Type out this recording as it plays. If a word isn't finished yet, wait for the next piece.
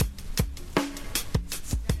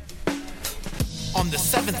On the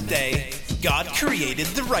seventh day, God created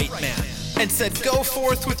the right man and said, "Go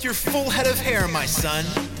forth with your full head of hair, my son."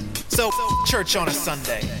 So, church on a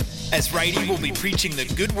Sunday, as Righty will be preaching the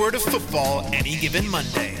good word of football any given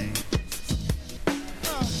Monday.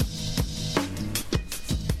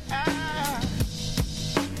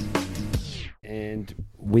 And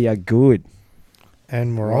we are good.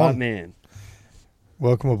 And we're Right, on. man.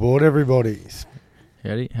 Welcome aboard, everybody.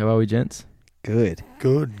 Howdy, how are we, gents? Good.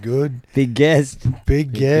 Good. Big guest.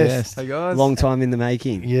 Big guest. Hey guys. Long time in the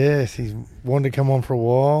making. Yes, he's wanted to come on for a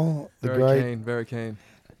while. The great Very keen.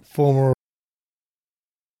 former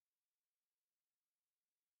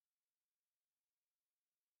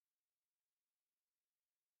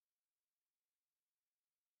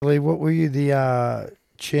what were you, the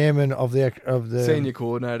chairman of the Senior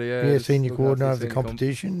coordinator, yeah. Just senior looking after coordinator of the senior comp.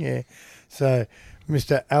 competition, yeah. So,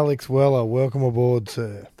 Mr. Alex Weller, welcome aboard,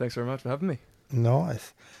 sir. Thanks very much for having me.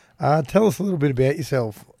 Nice. Tell us a little bit about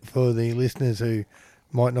yourself for the listeners who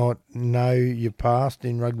might not know your past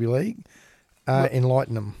in rugby league.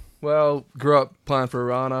 Enlighten them. Well, grew up playing for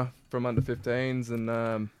Arana from under 15s and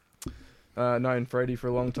known Freddie for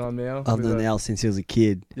a long time now. I've known Al since he was a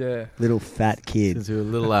kid. Yeah. Little fat kid. Since we were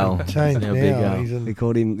little Al, Changed now now. big Al. He's We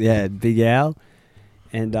called him, Big Al.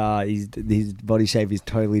 And his body shape is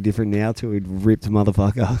totally different now to a ripped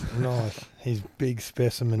motherfucker. nice. He's big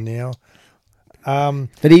specimen now.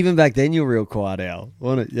 But even back then, you were real quiet, Al.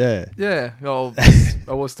 Wasn't it? Yeah. Yeah. Well,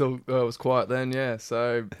 I was still was quiet then, yeah.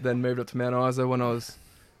 So then moved up to Mount Isa when I was a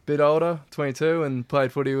bit older, 22, and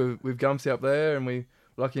played footy with Gumsy up there, and we were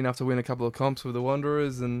lucky enough to win a couple of comps with the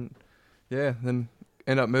Wanderers, and yeah, then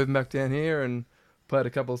ended up moving back down here and played a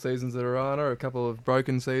couple of seasons at Arana, a couple of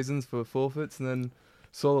broken seasons for forfeits, and then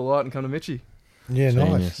saw the light and come to Mitchie. Yeah,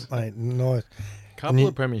 Genius. nice, mate. Nice. Couple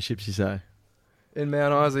of premierships, you say? In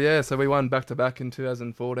Mount Isa, yeah. So we won back-to-back in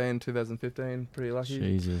 2014, 2015. Pretty lucky.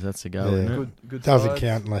 Jesus, that's a go, Yeah. isn't it? Good Doesn't sides.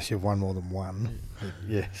 count unless you've won more than one.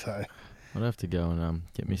 Yeah, so. I'd have to go and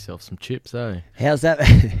get myself some chips, eh? How's that?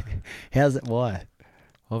 How's it? Why?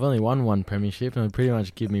 I've only won one premiership, and it pretty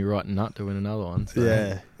much give me right nut to win another one.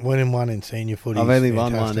 So. Winning one in senior footy. I've is only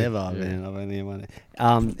won one fantastic. ever, Yeah. man. I've only won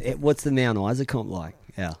it. What's the Mount Isa comp like?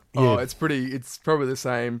 Yeah. Oh, Yeah. it's probably the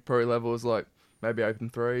same probably level as like maybe open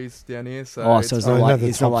threes down here. So So it's I not know like the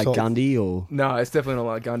it's not top like side. Gundy or no, it's definitely not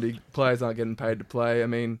like Gundy. Players aren't getting paid to play. I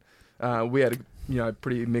mean, we had a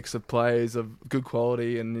pretty mix of players of good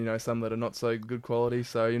quality and some that are not so good quality.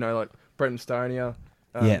 So like Brenton Stonia,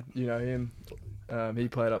 Yeah. you know him. He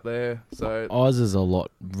played up there. So Isa's a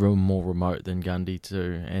lot more remote than Gundy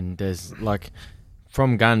too, and there's like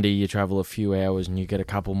from Gundy you travel a few hours and you get a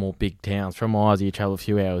couple more big towns. From Isa you travel a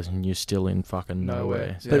few hours and you're still in fucking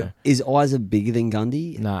nowhere. So, Yeah. is Isa bigger than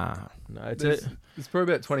Gundy? no, it's there's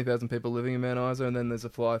probably about 20,000 people living in Mount Isa, and then there's a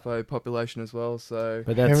FIFO population as well. So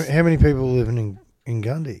but How, that's how many people are living in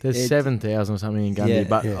Gundy? there's It's- 7,000 or something in Gundy, Yeah.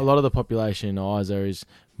 but Yeah. a lot of the population in Isa is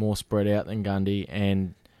more spread out than Gundy,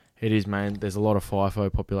 and it is there's a lot of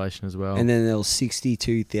FIFO population as well. And then there was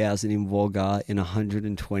 62,000 in Wagga and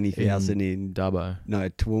 120,000 in Dubbo.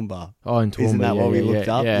 Toowoomba. Oh, in Toowoomba. Isn't that what we looked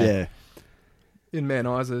up? Yeah. in Mount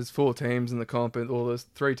Isa, there's 4 teams in the comp, and there's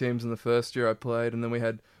 3 teams in the first year I played, and then we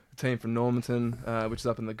had a team from Normanton, which is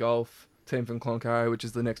up in the Gulf, team from Cloncurry, which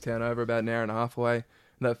is the next town over, about an hour and a half away.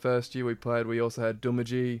 And that first year we played, we also had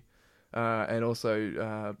Doomadgee, and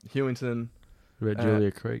also Hewington. What about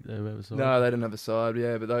Julia Creek? They've ever saw No, they didn't have a side,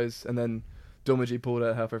 yeah, but those, and then Doomadgee pulled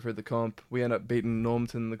out halfway through the comp. We ended up beating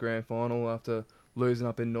Normanton in the grand final after losing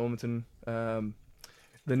up in Normanton.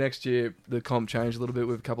 The next year, the comp changed a little bit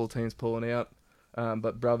with a couple of teams pulling out.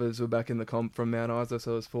 But Brothers were back in the comp from Mount Isa,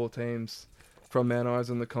 so there's 4 teams from Mount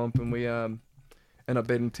Isa in the comp, and we end up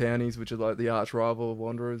beating Townies, which is like the arch rival of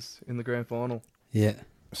Wanderers, in the grand final. Yeah.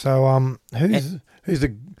 So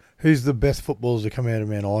who's the best footballers that come out of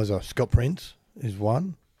Mount Isa? Scott Prince is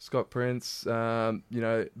one. Scott Prince,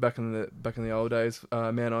 back in the old days,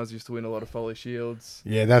 Mount Isa used to win a lot of Foley Shields.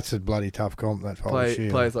 Yeah, that's a bloody tough comp. That Foley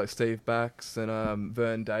Shield. Players like Steve Backs and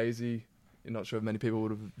Vern Daisy. You're not sure if many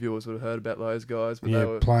viewers would have heard about those guys, but they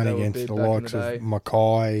were playing they were against big the back in likes the of day.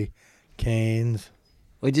 Mackay, Cairns.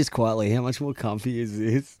 Well, just quietly, how much more comfy is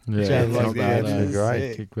this? Yeah, Sounds it's like not the bad. absolute eh?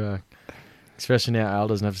 great. Kick back. Especially now Al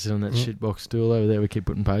doesn't have to sit on that Mm. shitbox stool over there. We keep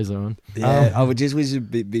putting Paisley on. Yeah, I would just wish it a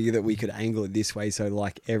bit bigger that we could angle it this way, so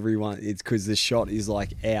like everyone, it's because the shot is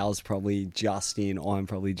like ours probably just in, I'm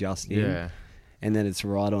probably just in, Yeah. and then it's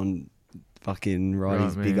right on fucking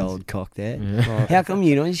Righty's big man's- old cock there. Yeah. How come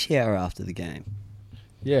you don't shower after the game?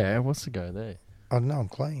 Yeah, what's the go there? I know I'm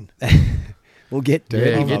clean. We'll get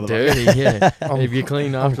dirty. Yeah, get motherfucker. dirty. Yeah, I'm- if you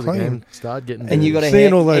clean I'm after the clean. game, start getting dirty. And you got a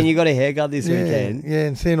Seeing all those- and you got a haircut this weekend. Yeah,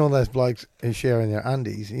 and seeing all those blokes sharing their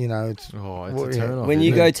undies, you know, it's Oh, it's Well, a yeah. turn off. When you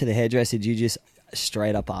isn't go it? to the hairdresser, do you just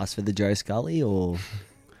straight up ask for the Joe Scully or?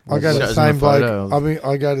 I go to the Shows them a same bloke. photo of- I mean,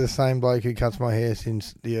 I go to the same bloke who cuts my hair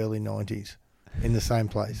since the early '90s, in the same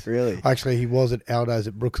place. Really? Actually, he was at Aldo's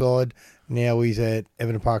at Brookside. Now he's at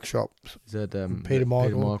Everton Park Shops. Is that Peter Michael?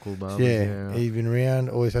 Peter Michael Barbers, Yeah, he's been around.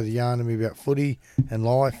 Always has a yarn to me about footy and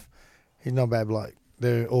life. He's not a bad bloke.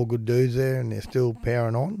 They're all good dudes there, and they're still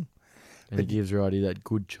powering on. and he gives Righty that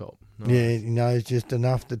good chop. Nice. Yeah, he knows just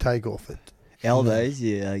enough to take off it. Aldo's,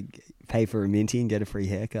 you pay for a minty and get a free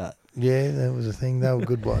haircut. Yeah, that was a thing. They were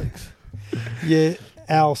good blokes. Yeah,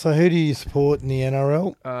 Al. So who do you support in the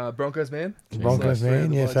NRL? Broncos, man. Broncos, Slash man.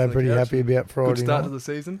 the Yeah, blokes so on the pretty couch. happy about Friday Good start night. to the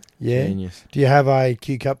season. Yeah. Genius. Do you have a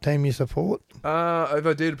Q Cup team you support? If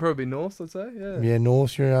I did, probably North, I'd say. Yeah. Yeah,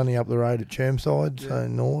 North. You're only up the road at Chermside, so Yeah.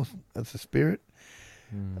 North. That's the spirit.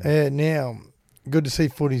 Mm. Now, good to see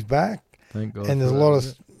footy's back, Thank God. and there's for a lot that.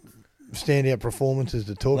 of standout performances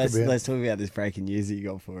to talk about. Let's talk about this breaking news that you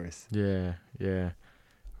got for us. Yeah, yeah.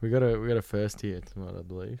 We got a first here tonight, I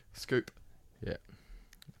believe. Scoop.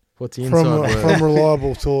 What's the inside From word? from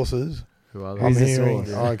reliable sources, Who are I'm Who's the hearing.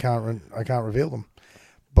 source? I can't reveal them,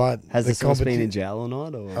 but Has the source been competi- in jail or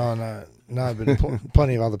not? Or? Oh no, but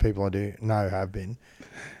plenty of other people I do know have been.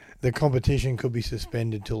 The competition could be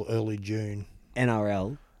suspended till early June.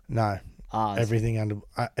 NRL. No, everything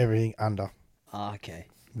under. Okay.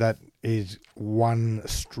 That is one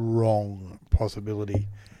strong possibility.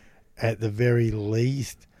 At the very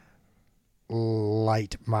least,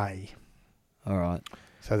 late May. All right.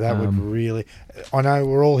 So that would really. I know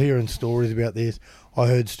we're all hearing stories about this. I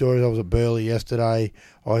heard stories. I was at Burleigh yesterday.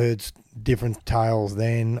 I heard different tales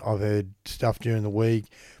then. I've heard stuff during the week.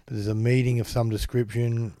 But there's a meeting of some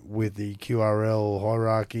description with the QRL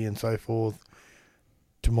hierarchy and so forth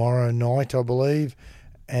tomorrow night, I believe,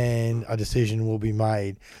 and a decision will be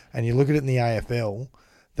made. And you look at it in the AFL,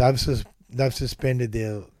 they've suspended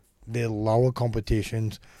their lower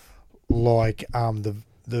competitions like the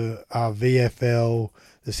VFL,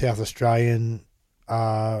 the South Australian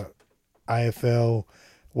AFL,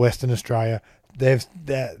 Western Australia.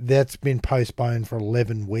 That's been postponed for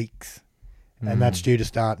 11 weeks, and that's due to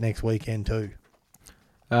start next weekend too.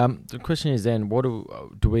 The question is then, what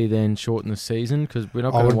do we then shorten the season? Because we're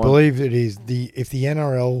not I going to would believe it is if the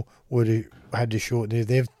NRL had to shorten it,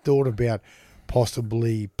 they've thought about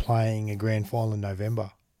possibly playing a grand final in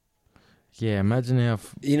November. Yeah, imagine how.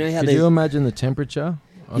 You know how Could they. you imagine the temperature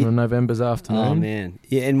on a November's afternoon? Oh man.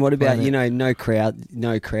 Yeah. And what about Playing no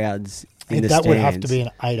crowds in And the that stands? would have to be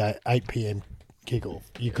an 8 p.m. kickoff.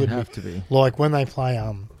 You It'd could have to be. like when they play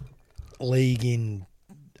league in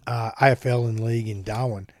AFL and league in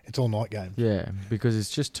Darwin. It's all night games. Yeah, because it's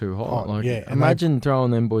just too hot. Oh, like, yeah, and imagine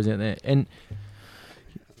throwing them boys out there. And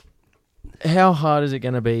how hard is it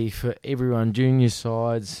going to be for everyone, junior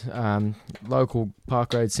sides, local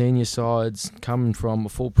park grade senior sides, coming from a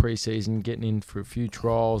full preseason, getting in for a few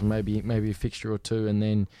trials, maybe a fixture or two, and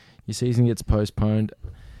then your season gets postponed.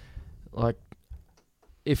 Like,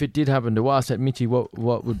 if it did happen to us at Mitchie,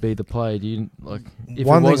 what would be the play? Do you like if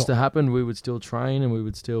One it thing- was to happen, we would still train and we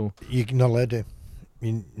would still. You're not allowed to.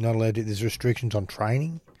 You're not allowed to. There's restrictions on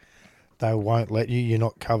training. They won't let you. You're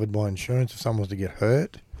not covered by insurance if someone was to get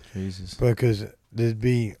hurt. Jesus. Because there'd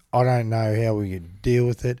be, I don't know how we could deal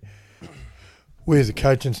with it. We as a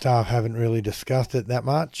coaching staff haven't really discussed it that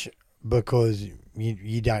much because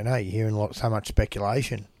you don't know. You're hearing so much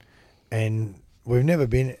speculation. And we've never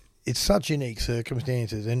been, it's such unique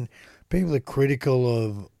circumstances. And people are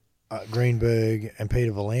critical of Greenberg and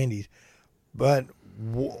Peter Volandis, but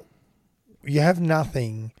you have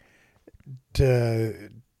nothing to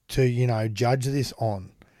judge this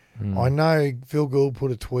on. I know Phil Gould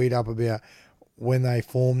put a tweet up about when they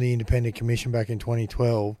formed the Independent Commission back in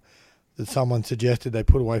 2012 that someone suggested they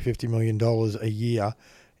put away $50 million a year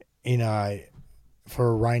for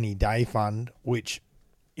a rainy day fund, which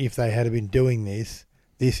if they had been doing this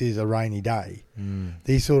is a rainy day.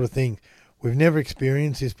 These sort of things. We've never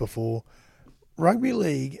experienced this before. Rugby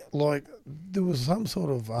league, there was some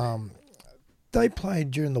sort of they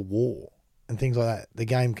played during the war and things like that. The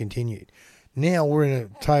game continued. Now we're in a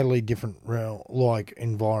totally different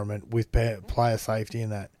environment with player safety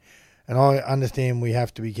and that. And I understand we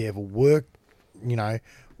have to be careful.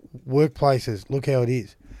 Workplaces, look how it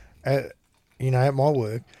is. At my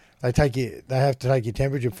work, they have to take your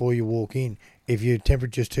temperature before you walk in. If your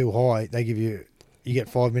temperature's too high, you get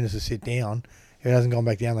 5 minutes to sit down. If it hasn't gone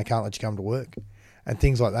back down, they can't let you come to work. And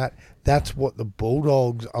things like that. That's what the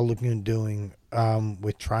Bulldogs are looking at doing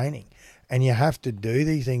with training. and you have to do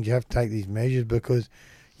these things. You have to take these measures because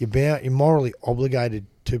you're morally obligated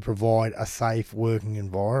to provide a safe working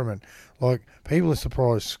environment. Like, people are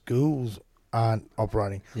surprised schools aren't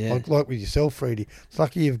operating. Yeah. Like with yourself, Freddie, it's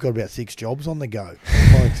lucky you've got about 6 jobs on the go,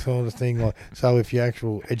 like sort of thing. Like, so if your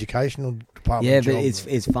actual educational department, Yeah, but job,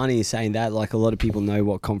 it's funny you're saying that. Like, a lot of people know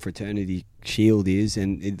what Confraternity Shield is,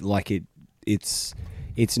 and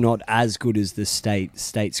it's not as good as the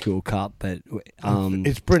state school cup, but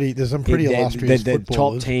it's pretty. There's some pretty illustrious the top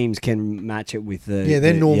footballers. teams can match it with the. Yeah,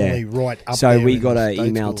 they're normally yeah. right up So there we in got the an state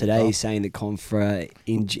email school today cup. saying that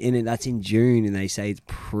Confra that's in June, and they say it's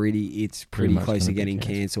pretty much close to gonna be getting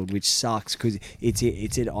cancelled. cancelled, which sucks because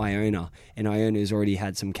it's at Iona, and Iona's already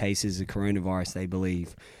had some cases of coronavirus, they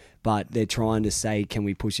believe. But they're trying to say, can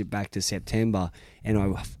we push it back to September? And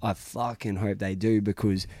I fucking hope they do,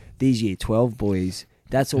 because these year 12 boys,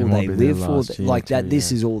 that's all might they be their live for. last year Like that, too,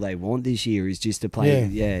 this yeah. is all they want this year, is just to play,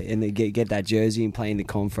 and they get that jersey and play in the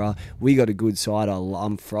Confra. We got a good side.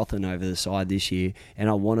 I'm frothing over the side this year, and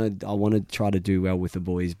I want to try to do well with the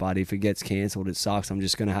boys. But if it gets cancelled, it sucks. I'm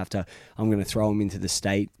just gonna have to. I'm gonna throw them into the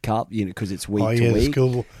state cup, because it's week to the week,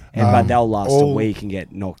 school, but they'll last a all- week and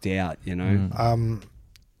get knocked out.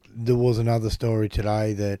 There was another story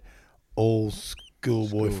today that all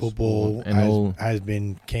schoolboy School football sport and has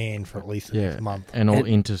been canned for at least the Yeah, next month. and all And-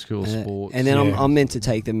 inter-school sports. And then Yeah. I'm meant to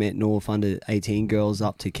take the Met North under 18 girls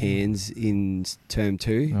up to Cairns in term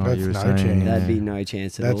 2. Oh, That's you were no saying, chance. That'd be yeah. no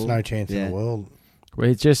chance at all. That's no chance in Yeah. the world. Well,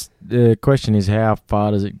 it's just the question is, how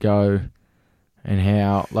far does it go, and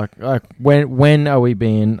how like when are we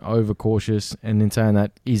being overcautious? And in saying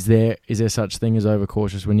that, is there such thing as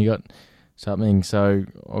overcautious when you got something so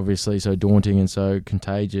obviously so daunting and so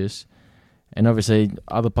contagious? And obviously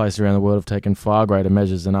other places around the world have taken far greater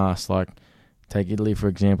measures than us. Like, take Italy for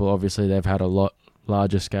example. Obviously they've had a lot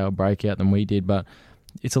larger scale breakout than we did, but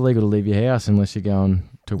it's illegal to leave your house unless you're going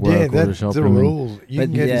to work Yeah, or to that's shopping. the rules. You But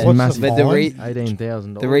can get yeah, what's massive- the but the fine? re-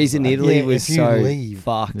 $18,000. The reason Italy Yeah, was if you so leave.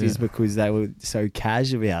 fucked is Yeah. because they were so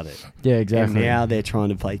cash about it. Yeah, exactly. And now they're trying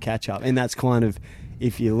to play catch up. And that's kind of,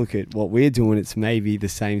 if you look at what we're doing, it's maybe the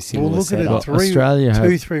same Well, similar look at setup. it. Well, Australia have-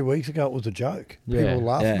 2-3 weeks ago, it was a joke. Yeah. People were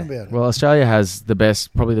laughing Yeah. about it. Well, Australia has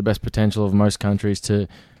probably the best potential of most countries to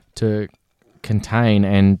contain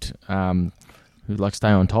and like stay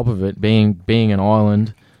on top of it. Being an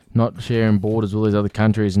island, not sharing borders with all these other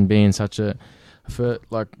countries, and being such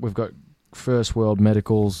like we've got first world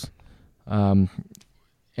medicals,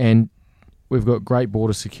 and we've got great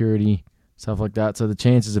border security, stuff like that. So the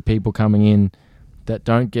chances of people coming in that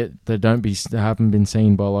haven't been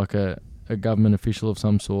seen by like a government official of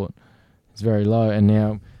some sort is very low. And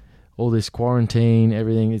now all this quarantine,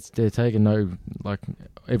 everything, they're taking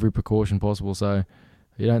every precaution possible. So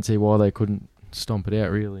you don't see why they couldn't stomp it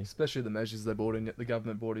out, really. Especially the measures the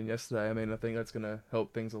government brought in yesterday. I mean, I think that's going to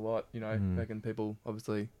help things a lot. Making people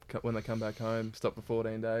obviously when they come back home stop for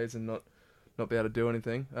 14 days and not be able to do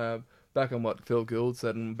anything. Back on what Phil Gould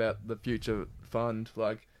said about the future fund,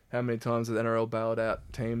 like how many times has the NRL bailed out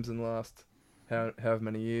teams in the last however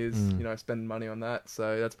many years? Spending money on that.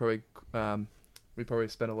 So that's probably we probably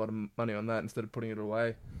spent a lot of money on that instead of putting it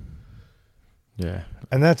away. Yeah.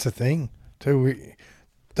 And that's the thing, too.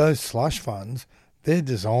 Those slush funds, they're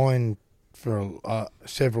designed for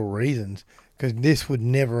several reasons, because this would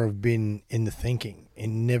never have been in the thinking. It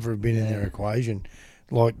never have been in their equation.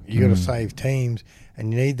 Like, you got to save teams,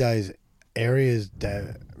 and you need those areas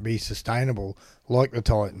to be sustainable, like the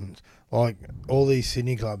Titans. Like, all these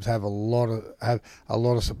Sydney clubs have a lot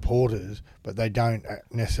of supporters, but they don't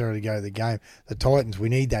necessarily go to the game. The Titans, we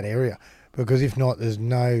need that area, because if not, there's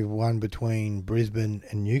no one between Brisbane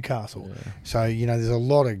and Newcastle. Yeah. So, there's a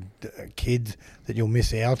lot of kids that you'll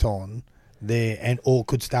miss out on there, or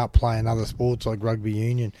could start playing other sports like rugby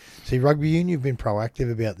union. See, rugby union have been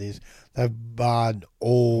proactive about this. They've barred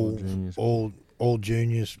all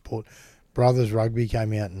junior sport. Brothers Rugby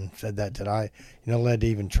came out and said that today. You're not allowed to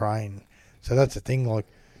even train. So that's the thing. Like,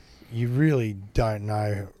 you really don't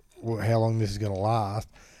know how long this is going to last,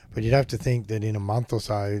 but you'd have to think that in a month or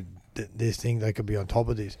so, they could be on top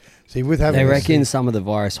of this. See, with having They reckon some of the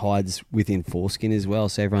virus hides within foreskin as well,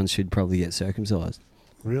 so everyone should probably get circumcised.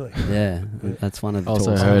 Really? Yeah, that's one of the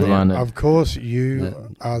Also talks. heard one. Of course,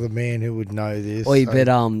 you are the man who would know this. Oi, so-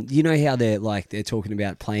 but you know how they're talking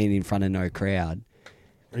about playing in front of no crowd.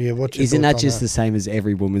 yeah, what's your Isn't thoughts that on just the same as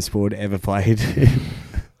every women's sport ever played?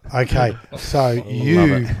 Okay, so Love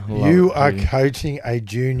you it, are Freddie. coaching a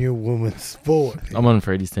junior women's sport. I'm on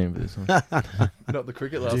Freddie's team for this one. Not the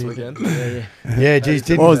cricket last weekend. Yeah, geez,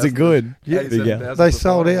 didn't Was it good? Yeah, they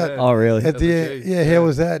sold out. Oh, really? At the how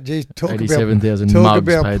was that? Geez, talk about 87,000 talk mugs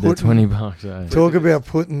about paid their putting- $20. Eh? talk about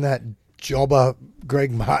putting that jobber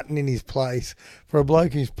Greg Martin in his place. For a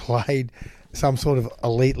bloke who's played some sort of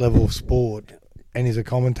elite level of sport and is a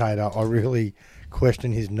commentator, I really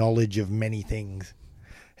question his knowledge of many things.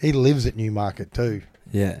 He lives at Newmarket too,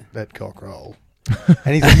 Yeah. that cockerel.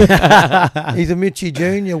 And he's a Mitchie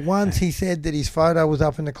Junior. Once he said that his photo was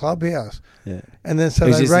up in the clubhouse. Yeah. And then so It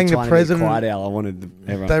was they just rang the trying to be president. quiet, Al. I wanted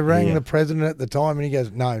everyone. They rang yeah. the president at the time, and he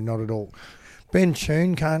goes, "No, not at all. Ben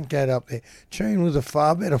Choon can't get up there. Choon was a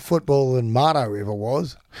far better footballer than Marto ever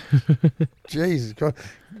was." Jesus Christ.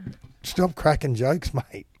 Stop cracking jokes,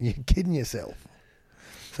 mate. You're kidding yourself.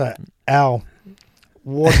 So, Al,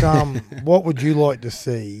 what would you like to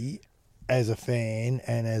see as a fan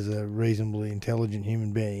and as a reasonably intelligent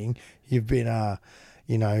human being? You've been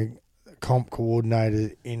comp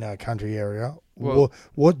coordinator in a country area. Well-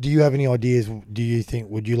 What do you have any ideas? Do you think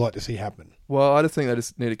would you like to see happen? Well, I just think they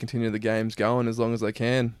just need to continue the games going as long as they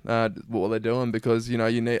can. What they're doing, because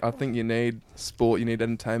I think you need sport, you need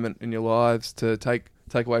entertainment in your lives to take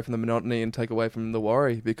away from the monotony and take away from the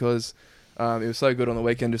worry. Because it was so good on the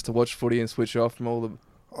weekend just to watch footy and switch off from all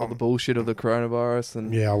the bullshit of the coronavirus.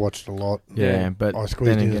 And Yeah, I watched a lot. Yeah, but I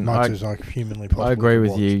squeezed then in again, as much as I humanly possibly I agree could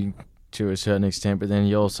with watch. you to a certain extent, but then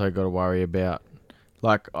you also got to worry about,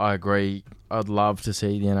 like, I agree, I'd love to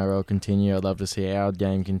see the NRL continue, I'd love to see our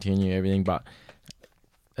game continue, everything, but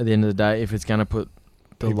at the end of the day, if it's going to put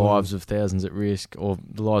the People- lives of thousands at risk, or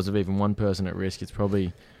the lives of even one person at risk, it's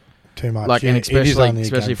probably, Too much. like, Yeah, and it is only a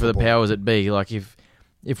especially game for the football. powers that be, like, if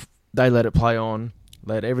they let it play on,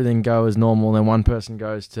 let everything go as normal, then one person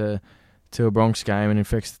goes to a Bronx game and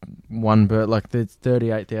infects one bird. Like, there's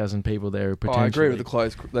 38,000 people there potentially. I agree with the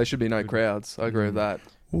close. There should be no crowds. I agree with that.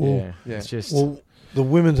 Well, Yeah. It's just Well, the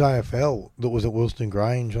women's AFL that was at Wilston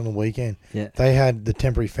Grange on the weekend, Yeah. they had the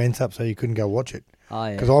temporary fence up so you couldn't go watch it. Oh,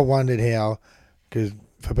 yeah. Because I wondered how, because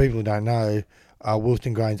for people who don't know,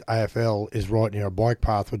 Wilston Grange AFL is right near a bike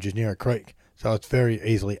path, which is near a creek. So it's very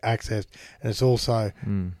easily accessed. And it's also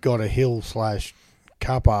got a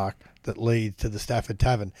hill/car park that leads to the Stafford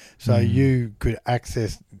Tavern. So you could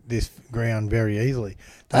access this ground very easily.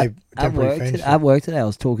 They temporary fence. At work today, I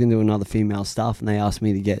was talking to another female staff, and they asked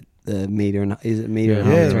me to get the metre and is it metre and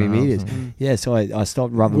a Yeah. half, 3 metres? Mm. Yeah, so I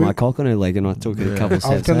stopped rubbing my cock on her leg, and I took it a couple of I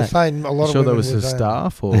was steps going to back. say, a lot of Sure, that women was were a saying-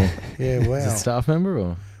 staff or Yeah, wow. was it a staff member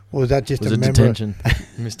or Or was that just was a it member? detention,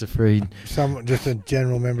 Mr. Freed? Just a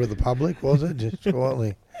general member of the public, was it? Just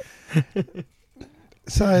quietly.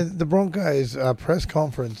 So the Broncos press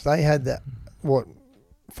conference, they had that,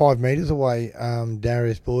 5 metres away,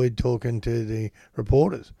 Darius Boyd talking to the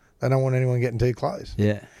reporters. They don't want anyone getting too close.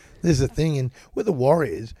 Yeah. This is the thing, and with the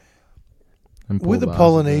Warriors, And Paul with the Bars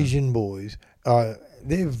Polynesian boys,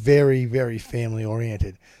 they're very, very family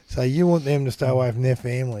oriented. So you want them to stay away from their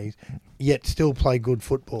families, yet still play good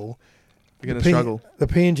football. You're going to struggle. The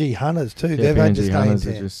PNG Hunters too. Yeah, They've had to PNG stay in Hunters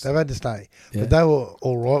are town. just- They've had to stay, Yeah. but they were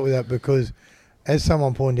all right with that because, as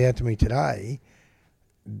someone pointed out to me today,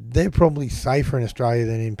 they're probably safer in Australia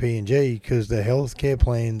than in PNG because the healthcare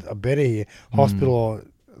plans are better here.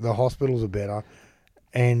 The hospitals are better,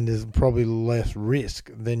 and there's probably less risk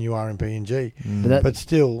than you are in PNG. But that, But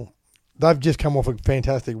still, they've just come off a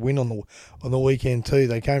fantastic win on the weekend too.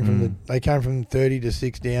 They came from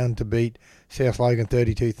 30-6 down to beat South Logan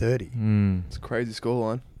 32-30. It's a crazy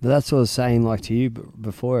scoreline. but that's what I was saying, like to you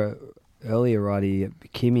before earlier, Righty.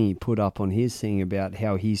 Kimmy put up on his thing about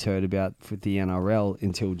how he's heard about for the NRL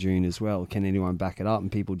until June as well. Can anyone back it up?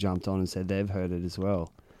 And people jumped on and said they've heard it as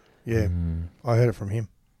well. Yeah, I heard it from him.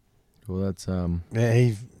 Well, that's Yeah,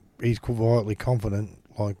 he's quietly confident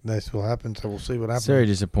like this will happen. So we'll see what happens. it's very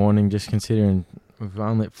disappointing, just considering we've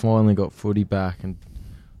finally got footy back, and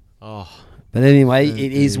But anyway, Yeah,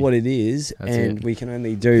 it is yeah. what it is, That's and it. we can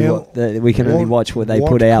only do Now, we can only what- watch what they what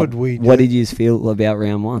put out. could we What do? did you feel about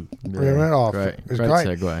round one? Great. It's great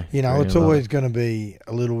great. segue. You know, Great, it's I love always it. going to be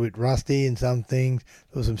a little bit rusty in some things.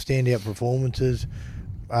 There were some standout performances.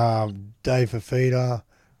 Dave Fafita,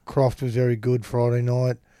 Croft was very good Friday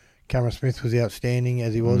night. Cameron Smith was outstanding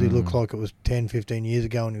as he was. He looked like it was 10, 15 years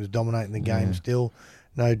ago and he was dominating the game Yeah. still.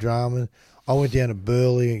 No drama. I went down to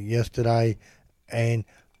Burleigh yesterday and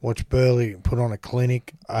watched Burleigh put on a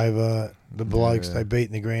clinic over the blokes Yeah. they beat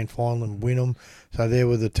in the grand final and win them. So there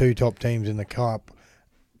were the two top teams in the cup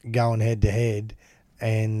going head to head.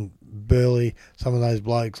 And Burleigh, some of those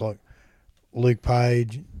blokes like Luke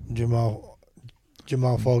Page, Jamal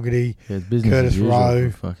Fogarty, Yeah, it's business Curtis as usual Rowe.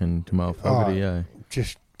 for fucking Jamal Fogarty,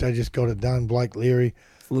 they just got it done. Blake Leary.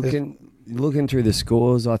 Looking through the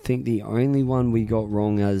scores, I think the only one we got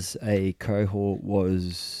wrong as a cohort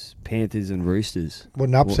was Panthers and Roosters. What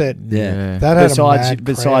an upset. Yeah. That had a mad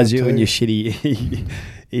Besides crowd you and too. your shitty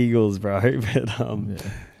Eagles, bro. But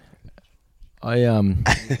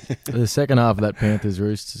The second half of that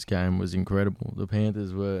Panthers-Roosters game was incredible. The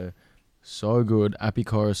Panthers were so good. Api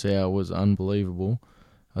Coruscant was unbelievable.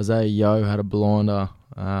 Isaiah Yeo had a blinder.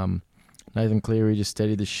 Nathan Cleary just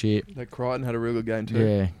steadied the ship. That Crichton had a real good game too.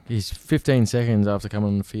 Yeah, he's 15 seconds after coming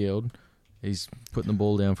on the field. He's putting the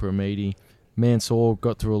ball down for a meaty. Mansour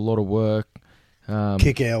got through a lot of work.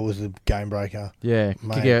 Kick out was the game breaker. Yeah,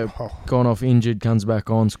 Mate, kick out, gone off injured, comes back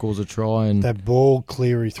on, scores a try. And that ball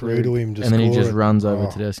Cleary threw to him to and then he score just it. runs over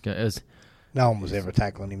Tedesco. No one was ever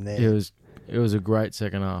tackling him there. It was a great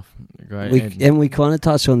second half. Great. We kind of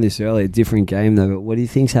touched on this earlier, different game though, but what do you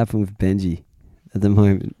think's happened with Benji at the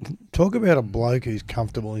moment? Talk about a bloke who's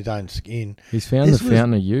comfortable in his own skin. He's found the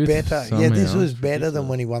fountain of youth. Better. Somehow. Yeah, this was better than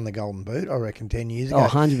when he won the Golden Boot, I reckon, 10 years ago. Oh,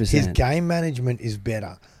 100%. His game management is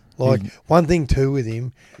better. Like, one thing too with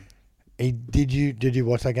him, did you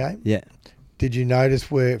watch that game? Yeah. Did you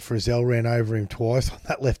notice where Frizzell ran over him twice on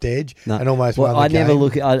that left edge No. and almost Well, won the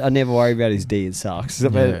game? I never worry about his D. It sucks.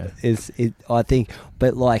 But I think,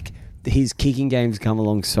 but like his kicking game's come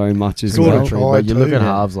along so much as Sort well. of tried But you look to, at yeah.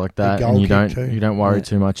 halves like that, The and you goal kick don't too. worry Yeah.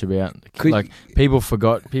 too much about. Could- Like people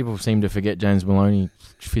seem to forget James Maloney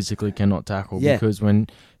physically cannot tackle Yeah. because when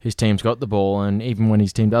his team's got the ball, and even when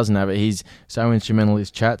his team doesn't have it, he's so instrumental. His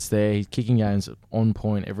chat's there, his kicking game's on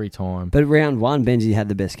point every time. But round one, Benji had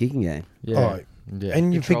the best kicking game. Yeah, Oh, yeah.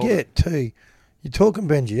 And you Controlled forget too, you're talking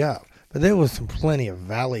Benji up, but there was some plenty of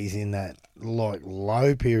valleys in that like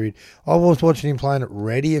low period. I was watching him playing at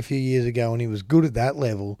Ready a few years ago, and he was good at that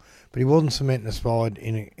level, but he wasn't cementing a spot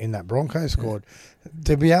in that Broncos squad.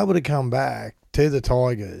 To be able to come back to the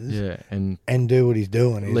Tigers yeah, and and do what he's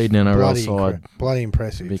doing is Leading NRL bloody, side. bloody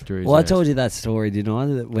impressive. victories. Well, I yes. told you that story, didn't I?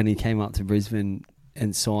 That when he came up to Brisbane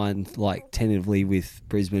and signed like tentatively with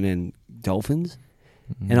Brisbane and Dolphins.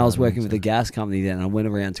 And I was working with a gas company then. And I went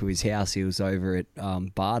around to his house. He was over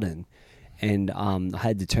at Barden. And I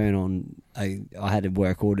had to turn on, I had a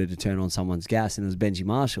work order to turn on someone's gas, and it was Benji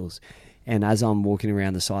Marshall's. And as I'm walking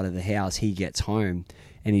around the side of the house, he gets home,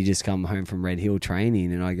 and he just come home from Red Hill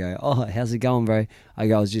training. And I go, "Oh, how's it going, bro?" I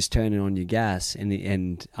go, "I was just turning on your gas." And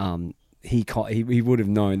he would have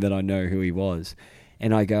known that I know who he was.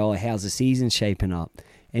 And I go, "Oh, how's the season shaping up?"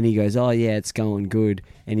 And he goes, "Oh yeah, it's going good."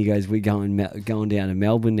 And he goes, "We're going down to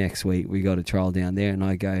Melbourne next week. We got a trial down there." And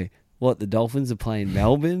I go, "What, the Dolphins are playing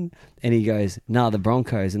Melbourne?" And he goes, "Nah, the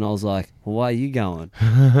Broncos." And I was like, "Well, why are you going?"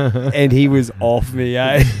 And he was off me,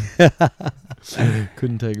 eh?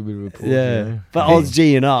 Couldn't take a bit of a pull. Yeah. But I was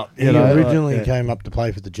G'ing up, He you know. originally like, came up to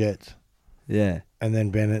play for the Jets, yeah. and then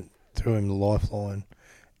Bennett threw him the lifeline,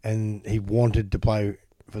 and he wanted to play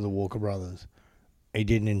for the Walker brothers. He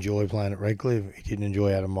didn't enjoy playing at Redcliffe. He didn't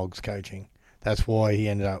enjoy Adam Mogg's coaching. That's why he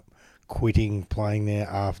ended up quitting playing there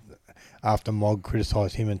after Mogg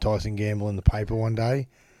criticised him and Tyson Gamble in the paper one day,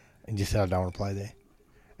 and just said, "I don't want to play there."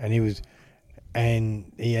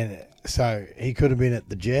 So he could have been at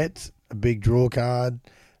the Jets, a big draw card,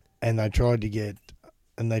 and they tried to get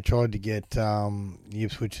the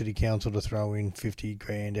Ipswich City Council to throw in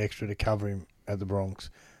 $50,000 extra to cover him at the Bronx,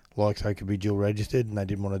 so he could be dual registered, and they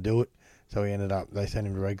didn't want to do it. So they sent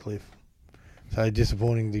him to Redcliffe. So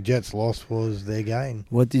disappointing. The Jets' loss was their gain.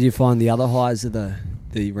 What did you find the other highs of the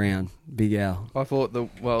round, Big Al? I thought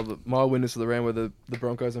my winners of the round were the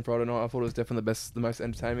Broncos on Friday night. I thought it was definitely the most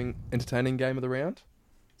entertaining game of the round.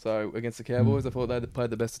 So against the Cowboys, I thought they played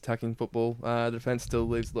the best attacking football. The defense still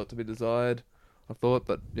leaves a lot to be desired, I thought,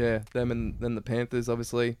 but yeah, them and then the Panthers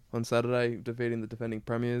obviously on Saturday defeating the defending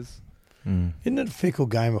premiers. Isn't it a fickle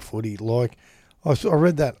game of footy? Like, I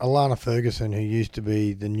read that Alana Ferguson, who used to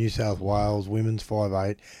be the New South Wales women's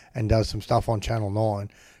 5'8" and does some stuff on Channel 9,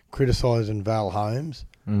 criticising Val Holmes,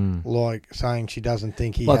 like saying she doesn't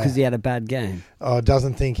think because he had a bad game.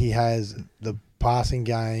 doesn't think he has the passing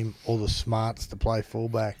game or the smarts to play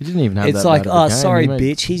fullback. He didn't even have It's that like, bad of a oh, game, sorry, didn't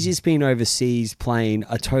he? bitch. He's just been overseas playing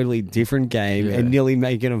a totally different game Yeah. and nearly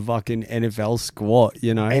making a fucking NFL squat,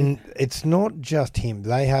 you know? And it's not just him.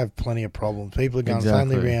 They have plenty of problems. People are going,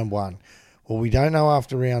 Exactly. it's only round one. Well, we don't know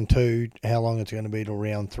after round two how long it's going to be till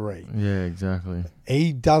round three. Yeah, exactly.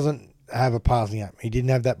 He doesn't have a passing game. He didn't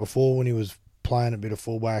have that before when he was playing a bit of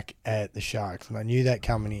fullback at the Sharks, and they knew that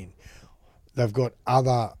coming in. They've got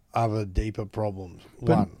other deeper problems.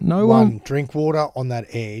 But One, drink water on that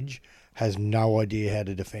edge has no idea how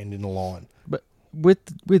to defend in the line. But with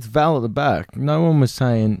Val at the back, no one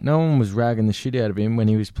was ragging the shit out of him when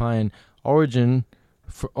he was playing Origin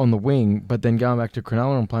on the wing, but then going back to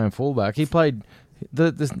Cronulla and playing fullback. He played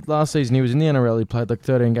This last season he was in the NRL. He played like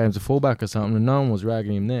 13 games of fullback or something, and no one was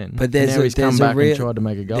ragging him then. But there's now he's come there's back real, and tried to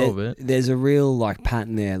make a go of it. There's a real like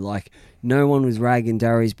pattern there. Like no one was ragging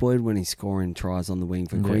Darius Boyd when he's scoring tries on the wing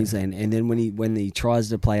for Queensland, and then when he tries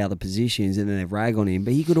to play other positions, and then they rag on him.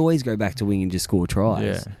 But he could always go back to wing and just score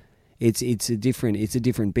tries. Yeah. It's a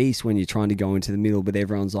different beast when you're trying to go into the middle, but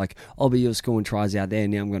everyone's like, oh, but you're scoring tries out there.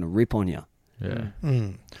 Now I'm going to rip on you. Yeah.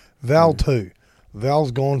 Val too.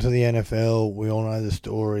 Val's gone to the NFL. We all know the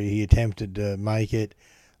story. He attempted to make it,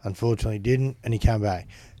 unfortunately didn't, and he came back.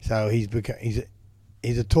 So he's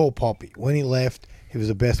a tall poppy. When he left, he was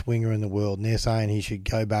the best winger in the world, and they're saying he should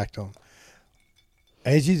go back to him.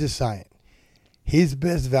 As you're just saying, his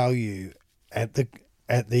best value at the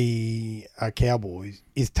Cowboys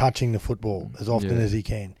is touching the football as often as he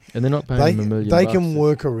can. And they're not paying him $1 million. They can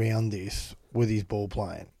work around this with his ball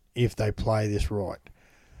playing if they play this right.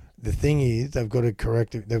 The thing is, they've got to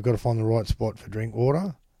correct it. They've got to find the right spot for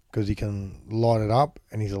Drinkwater because he can light it up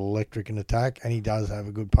and he's electric in attack and he does have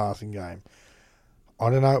a good passing game.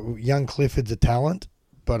 I don't know. Young Clifford's a talent,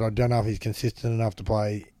 but I don't know if he's consistent enough to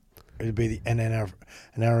play. It'd be an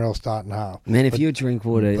NRL starting half. Man, if you're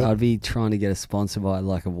Drinkwater, I'd be trying to get a sponsor by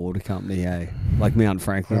like a water company, like Mount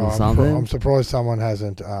Franklin or something. I'm surprised someone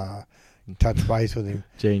hasn't touched base with him.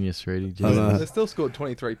 Genius, really. They still scored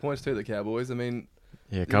 23 points too, the Cowboys. I mean,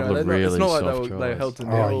 yeah, a couple of really it's not soft like tries. they held to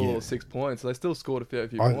nil or 6 points. They still scored a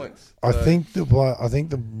few points. I think the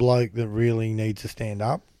bloke that really needs to stand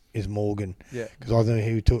up is Morgan. Yeah, because I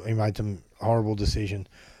think he made some horrible decisions.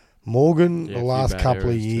 Morgan, the last couple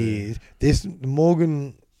of years,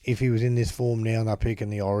 Morgan, if he was in this form now and they're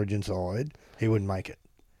picking the Origin side, he wouldn't make it.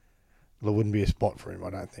 There wouldn't be a spot for him,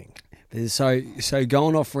 I don't think. So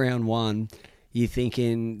going off round one, you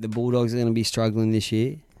thinking the Bulldogs are going to be struggling this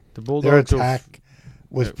year? The Bulldogs Their attack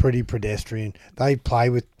was pretty pedestrian. They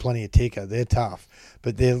play with plenty of ticker. They're tough.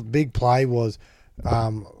 But their big play was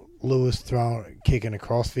Lewis kicking a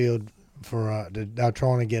crossfield for they were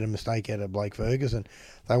trying to get a mistake out of Blake Ferguson.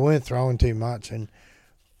 They weren't throwing too much. And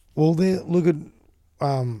look at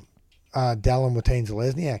Dallin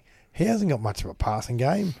Watene-Zelezniak. He hasn't got much of a passing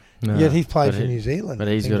game. No, yet he's played for New Zealand. But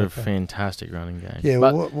he's got a fantastic running game. Yeah,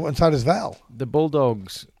 and so does Val. The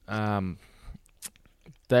Bulldogs, they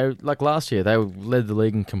like last year, they led the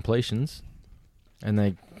league in completions, and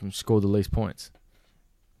they scored the least points.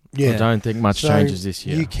 Yeah, I don't think much changes this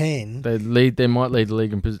year. You can. They might lead the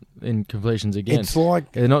league in completions again. It's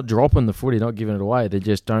like they're not dropping the footy, not giving it away. They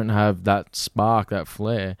just don't have that spark, that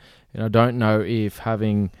flair. And I don't know if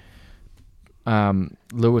having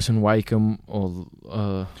Lewis and Wakeham or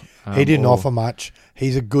he didn't offer much.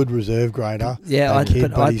 He's a good reserve grader. Yeah, I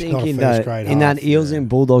think in that Eels and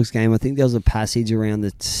Bulldogs game, I think there was a passage around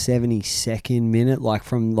the 72nd minute, like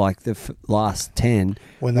from like the last 10.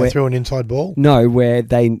 When they threw an inside ball? No, where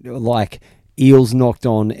they like Eels knocked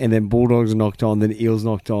on and then Bulldogs knocked on, then Eels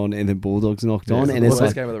knocked on and then Bulldogs knocked on. And it's the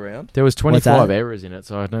worst game of the round? There was 25 errors in it,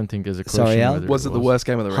 so I don't think there's a question. Sorry, Al? Was it the worst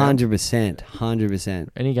game of the round? 100%.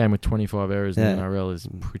 Any game with 25 errors in the NRL is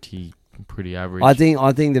pretty average. I think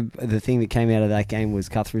the thing that came out of that game was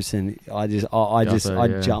Cuthbertson. I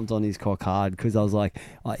jumped on his cock hard because I was like,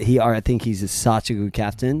 I think he's such a good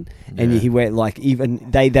captain, and he went like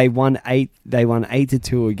even they won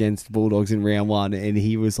 8-2 against Bulldogs in round one, and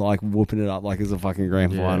he was like whooping it up like it's a fucking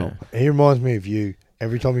grand final. He reminds me of you.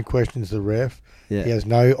 Every time he questions the ref, he has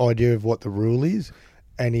no idea of what the rule is,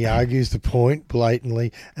 and he argues the point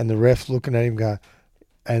blatantly, and the ref's looking at him going.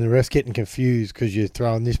 And the ref's getting confused because you're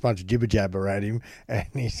throwing this much jibber jabber at him, and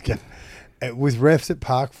he's got. With refs at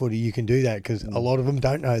park footy, you can do that because a lot of them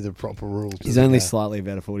don't know the proper rules. He's only slightly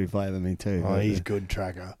better footy player than me too. Oh, he's good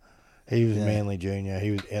tracker. He was Manly Junior.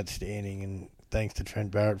 He was outstanding, and thanks to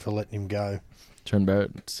Trent Barrett for letting him go. Trent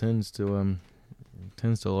Barrett tends to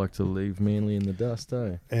like to leave Manly in the dust,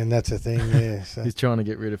 eh? And that's the thing, yeah. So. He's trying to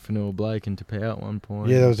get rid of Fanua Blake and Tapau at one point.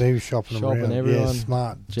 Yeah, he was shopping around. Everyone. Yeah,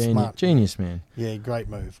 smart. Genius, man. Yeah, great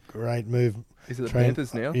move. He's at the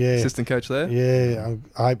Panthers now? Yeah. Assistant coach there? Yeah,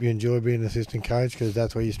 I hope you enjoy being an assistant coach because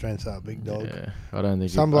that's where your strengths are, big dog. Yeah, I don't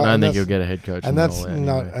think he'll get a head coach. And that's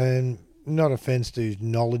not offence to his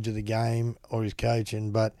knowledge of the game or his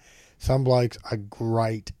coaching, but some blokes are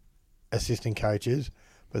great assistant coaches,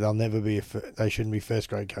 but they'll never be. They shouldn't be first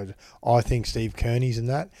grade coaches. I think Steve Kearney's in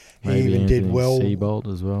that. He even did well. Seabolt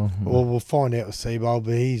as well. Well, we'll find out with Seabolt,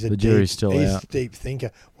 but he's a deep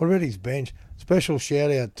thinker. What about his bench? Special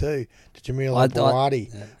shout out too to Jamil Abouati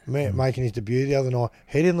making his debut the other night.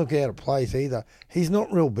 He didn't look out of place either. He's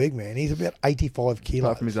not real big, man. He's about 85 kilos.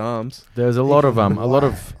 Apart from his arms. There's a lot of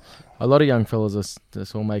young fellas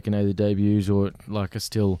that's all making either debuts or like are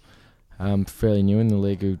still fairly new in the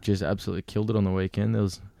league who just absolutely killed it on the weekend. There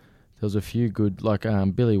was a few good, like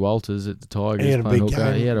Billy Walters at the Tigers. He had a playing big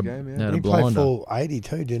hooker. game. He had a, Game, yeah. he had a He played blinder. full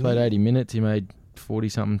 82, didn't Played he? 80 minutes. He made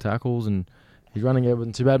 40-something tackles, and he's running it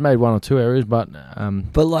wasn't too bad. Made 1 or 2 errors, but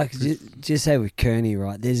But like, just say with Kearney,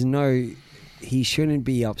 right? There's no. He shouldn't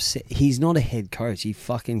be upset. He's not a head coach. He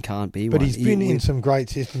fucking can't be But one. he's been in some great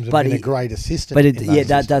systems and but been a he- great assistant. But in those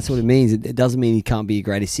that's systems. what it means. It doesn't mean he can't be a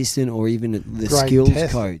great assistant or even the Great skills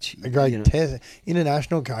test- coach. A great you know? test.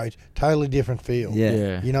 International coach, totally different field.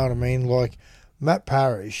 Yeah. You know what I mean? Like, Matt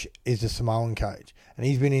Parrish is a Samoan coach, and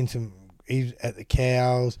he's been in some. He's at the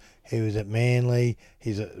Cows. He was at Manly.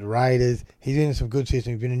 He's at the Raiders. He's in some good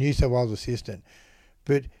systems. He's been a New South Wales assistant,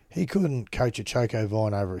 but he couldn't coach a Choco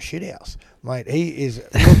Vine over a shithouse, mate. He is.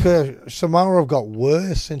 Look, Samoa have got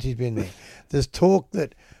worse since he's been there. There's talk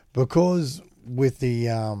that because with the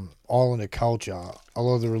Islander culture, a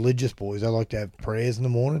lot of the religious boys, they like to have prayers in the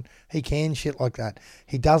morning. He can shit like that.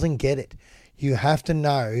 He doesn't get it. You have to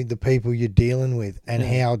know the people you're dealing with and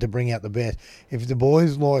how to bring out the best. If the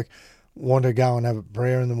boys want to go and have a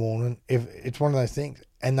prayer in the morning, if it's one of those things,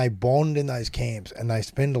 and they bond in those camps and they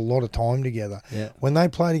spend a lot of time together. Yeah. When they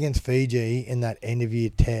played against Fiji in that end of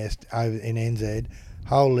year test over in NZ,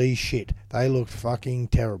 holy shit, they looked fucking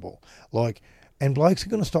terrible. Like, and blokes are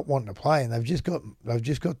going to stop wanting to play, and they've just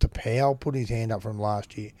got to Powell put his hand up from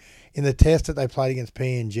last year. In the test that they played against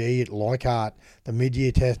PNG at Leichhardt, the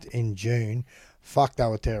mid-year test in June, fuck, they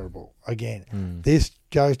were terrible again. This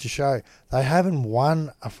goes to show they haven't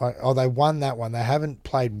won they won that one. They haven't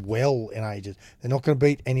played well in ages. They're not going to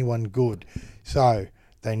beat anyone good. So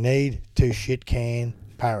they need to shit can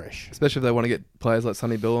Parrish. Especially if they want to get players like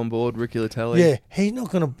Sonny Bill on board, Ricky Latelli. Yeah, he's not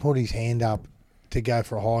going to put his hand up to go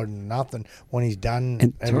for a hide and nothing when he's done.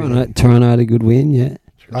 And everything. Toronto had a good win, yeah.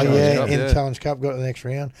 Oh Challenge yeah, Cup, in yeah. the Challenge Cup, got to the next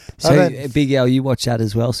round. So, They've Big L, you watch that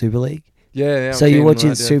as well, Super League? Yeah. So I'm you're keen on watching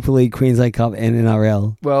that, yeah. Super League, Queensland Cup, and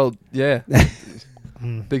NRL? Well, yeah.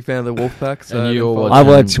 Mm. Big fan of the Wolfpack. So and you all then watch I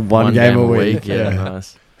watch one game a week. Yeah, Yeah.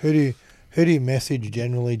 nice. Who do you message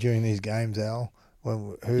generally during these games, Al?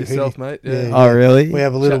 Who yourself, do you- mate. yeah. Yeah. Oh, really? We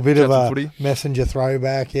have a little Chat- bit chat of some a footy. messenger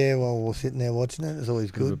throwback, yeah, while we're sitting there watching it. It's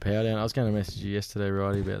always Bit of a good. power down. I was going to message you yesterday,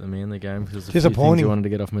 Righty, about the Manly game because there's a few Disappointing. things I wanted to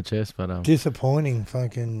get off my chest, but Disappointing,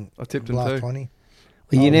 fucking I tipped him last too. 20.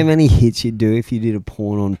 Well, you know how many hits you'd do if you did a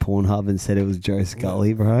porn on Pornhub and said it was Joe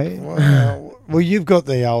Scully, bro? Well, you've got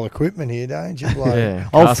the old equipment here, don't you? Like, yeah,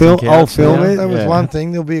 I'll casting film- I'll couch film now. it. That was Yeah. one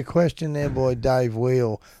thing. There'll be a question there by Dave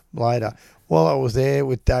Wheel later. While I was there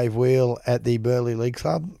with Dave Wheel at the Burleigh League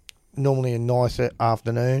Club, normally a nice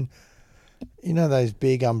afternoon, you know those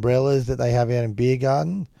big umbrellas that they have out in beer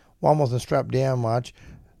garden? One wasn't strapped down much.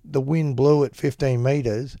 The wind blew at 15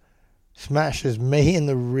 metres, smashes me in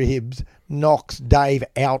the ribs, knocks Dave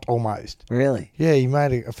out almost. Really? Yeah, he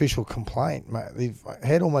made an official complaint, mate. His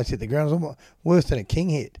head almost hit the ground. It was almost worse than a king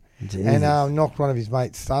hit. Jesus. And knocked one of his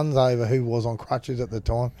mate's sons over who was on crutches at the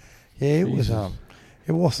time. Yeah, it was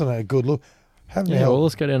it wasn't a good look. Haven't Yeah, you- well,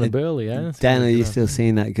 let's go down to Burleigh, eh? Let's Dan, go are you down. still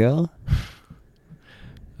seeing that girl?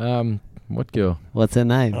 What girl? What's her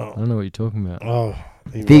name? I don't know what you're talking about. Oh,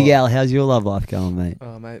 you're Big right. Al, how's your love life going, mate?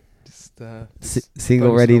 Oh, mate. Just Single,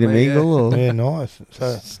 focus ready on to me, yeah. mingle? Or? Yeah, nice.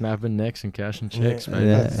 So Snapping necks and cashing checks, yeah, mate.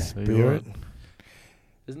 yeah. That's what you spirit. want.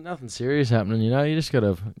 There's nothing serious happening, you know. You just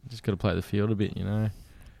gotta play the field a bit, you know.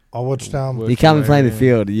 I watched Work You can't your be playing the way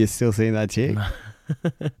field. You're still seeing that chick?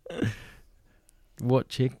 What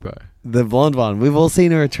chick, bro? The blonde one. We've all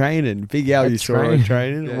seen her at training. Big Al, At you saw her training? at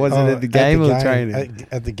training? Yeah. Was Oh, it at the game or training?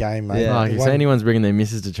 At the game, mate. Yeah. Like, The if one- anyone's bringing their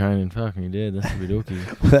missus to training, fucking dead. That's a bit hooky.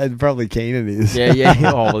 That's probably Keenan is. yeah.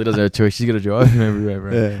 Oh, well, he doesn't have a choice. She's got to drive him everywhere,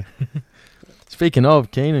 bro. Yeah. Speaking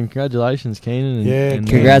of Keenan, congratulations, Keenan. And, Yeah, and,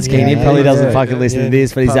 Congrats, Yeah, Keenan. He yeah, probably doesn't yeah, fucking yeah, listen yeah. to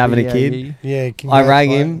this, but he's having a puppy, kid. Yeah, I rang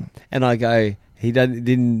congrats, him mate. and I go, he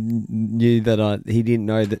didn't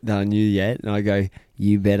know that I knew yet, and I go,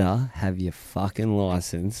 you better have your fucking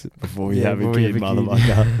license before you Yeah, have a before you kid, have a kid.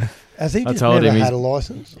 motherfucker. Has he I just told never him he's- had a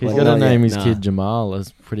license? He's Well, got to not name yet, his nah. kid Jamal.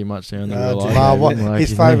 That's pretty much the only real Jamal, what, like, his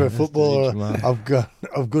his favourite name has to be footballer Jamal.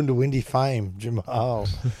 of Gundawindi fame, Jamal.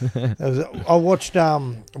 I watched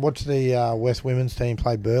the West Women's team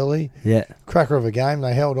play Burleigh. Yeah. Cracker of a game.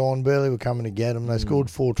 They held on. Burleigh were coming to get them. They scored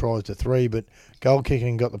 4 tries to 3, but goal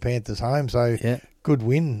kicking got the Panthers home. So Yeah. good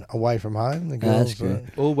win away from home. The That's girls.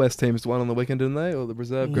 good. all West teams won on the weekend, didn't they? Or the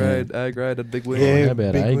reserve grade, A grade, had a big win. Yeah. How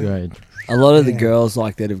about big A win. grade? A lot of the Yeah. girls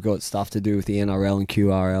like that have got stuff to do with the NRL and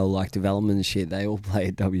QRL, like development and shit. They all play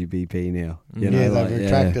at WBP now. You know, Yeah, like, they've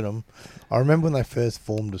retracted them. I remember when they first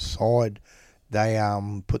formed a side they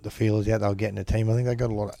put the feelers out. They were getting a team. I think they got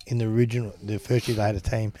a lot in the first year they had a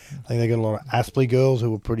team. I think they got a lot of Aspley girls who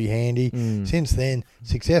were pretty handy. Since then,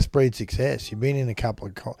 success breeds success. You've been in a couple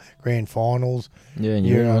of grand finals. Yeah,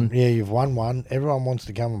 and you've won one. Everyone wants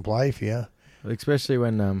to come and play for you. Especially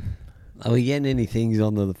when Are we getting any things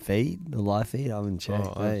on the feed, the live feed? I haven't checked.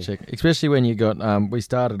 I'll check. Especially when you got we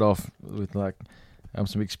started off with like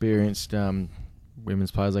some experienced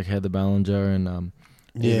women's players like Heather Ballinger and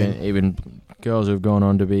even girls who have gone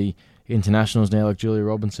on to be internationals now, like Julia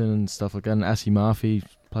Robinson and stuff like that. And Assie Murphy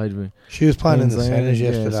played with. She was playing in the centres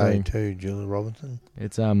yeah, yesterday too, Julia Robinson.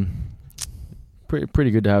 It's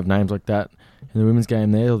pretty good to have names like that in the women's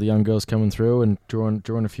game there. All the young girls coming through and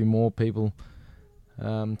drawing a few more people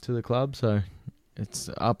to the club. So it's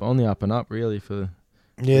on the up and up really for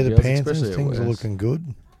the girls, Panthers. Things are looking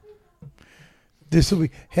good. This will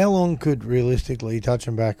be. How long could realistically,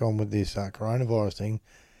 touching back on with this coronavirus thing?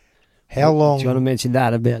 How long? Do you want to mention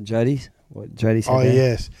that about Jody's? What Jody said? Oh there?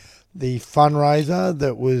 yes, the fundraiser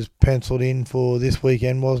that was penciled in for this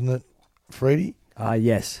weekend, wasn't it, Freddie?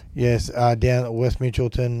 Yes. Yes, down at West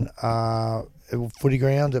Mitchelton footy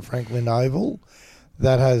grounds at Franklin Oval.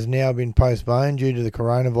 That has now been postponed due to the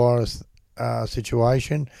coronavirus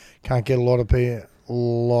situation. Can't get a lot of people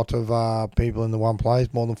in the one place,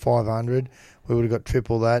 more than 500. We would have got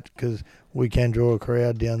triple that because we can draw a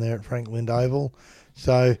crowd down there at Franklin Oval.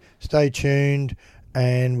 So stay tuned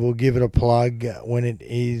and we'll give it a plug when it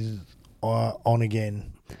is on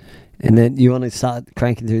again. And then you want to start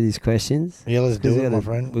cranking through these questions? Yeah, let's do it, my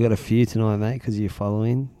friend. We've got a few tonight, mate, because you're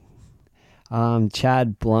following.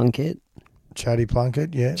 Chad Plunkett. Chatty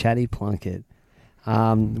Plunkett, yeah. Chatty Plunkett.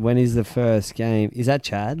 When is the first game? Is that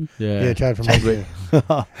Chad? Yeah, Chad from Rugby.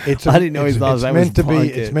 I didn't know his last name was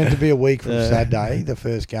Plunkett. It's meant to be a week from Saturday, the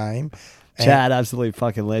first game. Chad, absolute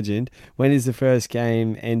fucking legend. When is the first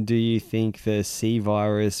game, and do you think the C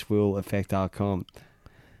virus will affect our comp?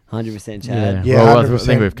 100% Chad. Yeah, well, 100%. I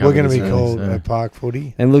think we've We're going to be this called Park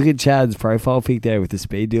Footy. And look at Chad's profile pic there with the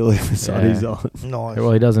speed dealer in the side he's on. Nice.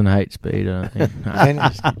 Well, he doesn't hate speed, I don't think.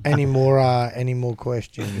 Any more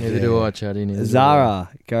questions? Neither do I, Chaddy. Zara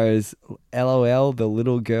goes, LOL, the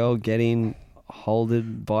little girl getting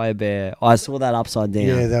holded by a bear. I saw that upside down.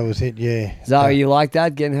 Yeah, that was it, yeah. Zara, you like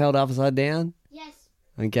that, getting held upside down? Yes.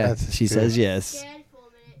 Okay, she says yes. Scared for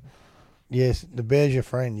a minute. Yes, the bear's your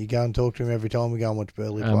friend. You go and talk to him every time we go and watch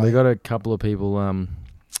Burley play. We got a couple of people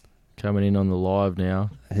coming in on the live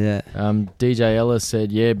now. Yeah. DJ Ellis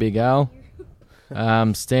said, yeah, Big Al.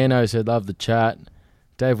 Stano said, love the chat.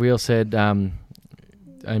 Dave Wheel said, aimed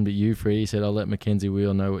at you, Free. He said, I'll let Mackenzie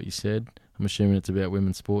Wheel know what you said. I'm assuming it's about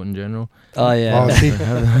women's sport in general. Oh,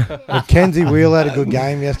 yeah. Mackenzie Wheel had a good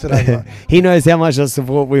game yesterday. He knows how much I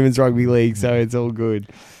support women's rugby league, so it's all good.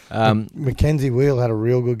 Mackenzie Wheel had a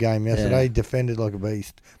real good game yesterday. Defended like a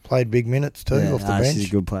beast. Played big minutes too off the bench. She's a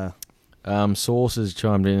good player. Source has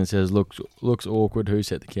chimed in and says, looks awkward. Who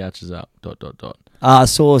set the couches up? ...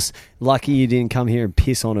 Source, lucky you didn't come here and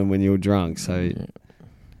piss on him when you were drunk. So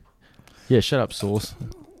yeah, shut up, Source.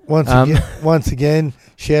 Once again,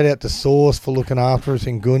 shout out to Source for looking after us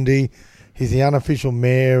in Goondy. He's the unofficial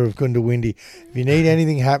mayor of Goondiwindi. If you need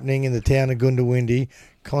anything happening in the town of Goondiwindi,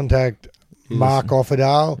 contact Mark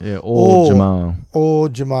Offerdale. Yeah, or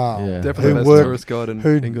Jamal. Yeah. Definitely the best tourist guide in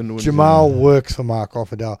Goondiwindi. Jamal works for Mark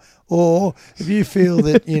Offerdale. Or if you feel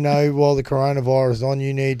that, while the coronavirus is on,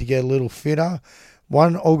 you need to get a little fitter,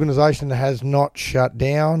 one organisation that has not shut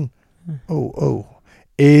down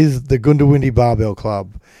is the Goondiwindi Barbell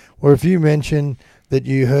Club, where if you mention that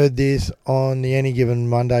you heard this on the Any Given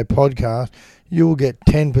Monday podcast, you will get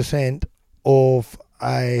 10% off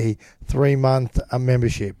a 3-month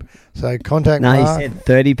membership. So contact Mark. No, he said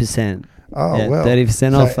 30%. Oh, yeah, well.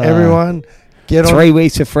 30% off. Everyone, get on. 3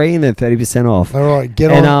 weeks for free and then 30% off. All right,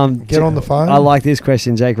 get on the phone. I like this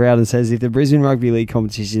question. Jake Rowden says, if the Brisbane Rugby League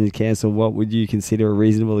competition is cancelled, what would you consider a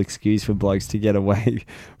reasonable excuse for blokes to get away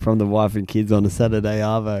from the wife and kids on a Saturday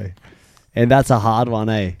arvo? And that's a hard one,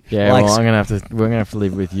 eh? Yeah, we're gonna have to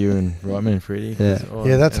live with you and Reitman and Freddie. Yeah,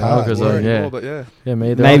 that's hard.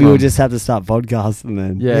 Maybe we'll just have to start podcasting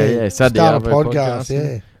then. Yeah. Start a podcast.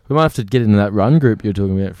 Yeah. We might have to get into that run group you're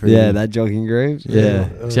talking about, Freddie. Yeah, that jogging group.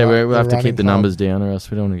 Yeah. So we'll have to keep the numbers down, or else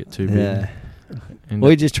we don't want to get too big. Yeah.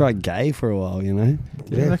 We just tried gay for a while, Yeah,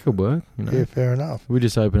 that could work. Yeah, fair enough. We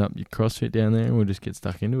just open up your CrossFit down there and we'll just get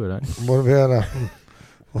stuck into it, eh? What about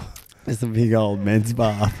it's a big old men's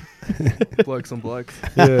bar. Blokes on blokes.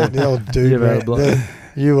 Yeah, the old dude ranch.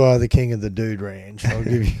 You are the king of the dude ranch. I'll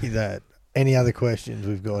give you that. Any other questions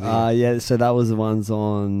we've got here? Yeah, so that was the ones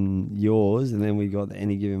on yours, and then we got the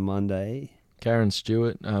Any Given Monday. Karen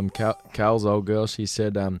Stewart, Carl's old girl, she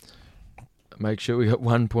said, Make sure we got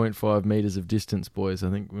 1.5 metres of distance, boys.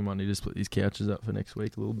 I think we might need to split these couches up for next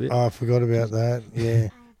week a little bit. Oh, I forgot about that. Yeah.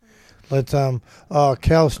 Let's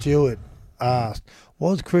Cal Stewart asked,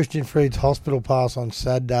 was Christian Freed's hospital pass on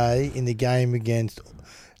Saturday in the game against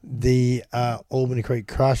the Albany Creek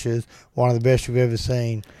Crushers one of the best you've ever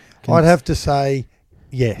seen? I'd have to say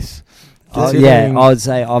yes. Yeah, I would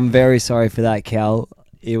say I'm very sorry for that, Cal.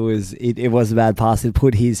 It was a bad pass. It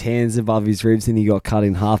put his hands above his ribs and he got cut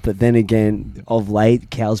in half. But then again, of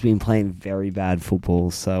late, Cal's been playing very bad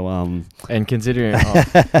football. So and considering,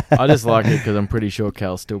 I just like it because I'm pretty sure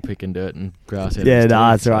Cal's still picking dirt and grass. Yeah,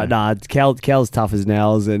 that's right. Nah, Cal's tough as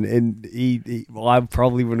nails, and he I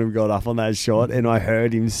probably wouldn't have got up on that shot, and I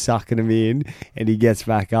heard him sucking him in, and he gets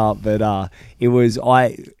back up. But it was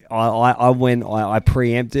I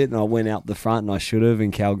preempted and I went out the front and I should have,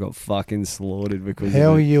 and Cal got fucking slaughtered because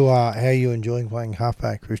how are you enjoying playing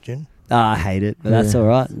halfback, Christian? I hate it, but that's all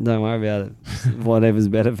right. Don't worry about it. Whatever's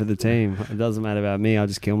better for the team. It doesn't matter about me. I'll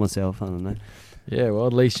just kill myself. I don't know. Yeah, well,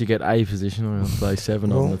 at least you get a position. I'll play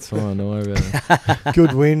 7 on. That's fine. Don't worry about it.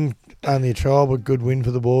 Good win. Only a trial, but good win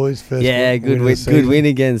for the boys. First good win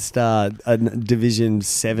against a Division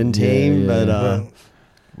 7 team. Yeah. But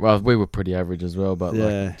well, we were pretty average as well, but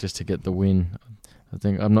like, just to get the win,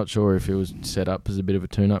 I'm not sure if it was set up as a bit of a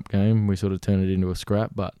tune-up game. We sort of turned it into a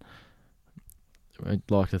scrap, but I'd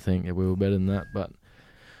like to think that we were better than that. But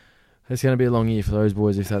it's going to be a long year for those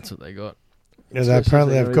boys if that's what they got. Yeah,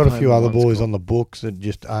 apparently they've got a few other boys on the books that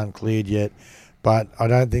just aren't cleared yet, but I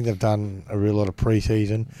don't think they've done a real lot of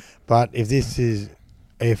pre-season. But if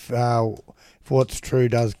what's true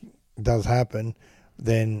does happen,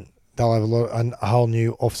 then they'll have a whole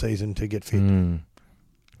new off season to get fit.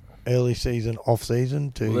 Early season, off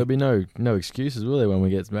season to. Well, there'll be no excuses, will there? When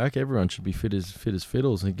we get back, everyone should be fit as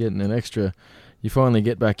fiddles and getting an extra. You finally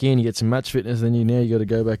get back in, you get some match fitness, then you got to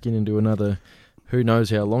go back in and do another. Who knows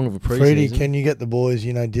how long of a pre-season. Freddie, can you get the boys,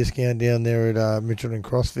 discount down there at Mitchelton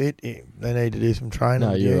CrossFit? They need to do some training.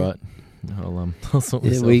 No, you're right. I'll sort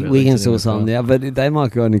myself out. We can sort something out, but they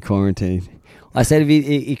might go into quarantine. I said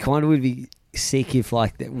it kind of would be sick if,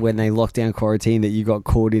 like, when they lock down quarantine, that you got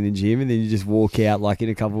caught in a gym and then you just walk out, like, in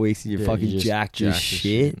a couple of weeks and you're fucking jacked as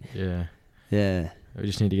shit. Yeah. Yeah. We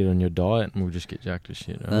just need to get on your diet and we'll just get jacked as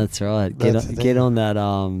shit. Right? That's right. Get on that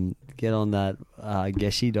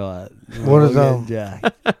Geshy diet. What is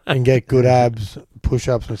and get good abs,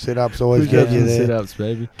 push-ups and sit-ups. Always get you there. Sit-ups,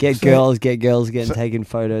 baby. Get girls getting taking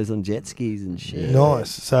photos on jet skis and shit. Nice.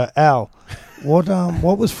 So Al, what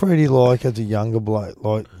was Freddie like as a younger bloke?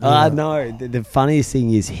 Like, no. The funniest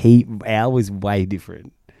thing is Al was way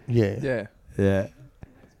different. Yeah. Yeah.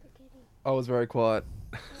 I was very quiet.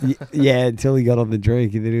 Yeah, until he got on the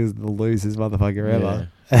drink, and then he was the loosest motherfucker ever.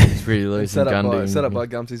 It's pretty loose. Set up by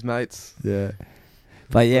Gumpsy's mates. Yeah.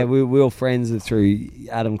 But yeah, we were friends through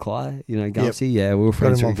Adam Cly, Gumpsy. Yep. Yeah, we were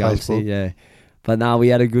friends through Gumpsy. Yeah. But we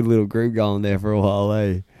had a good little group going there for a while,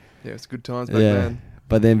 eh? Yeah, it's good times back then.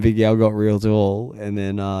 But then Big Al got real tall, and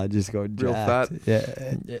then just got real jacked. fat. Yeah.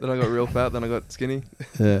 Then I got real fat. Then I got skinny.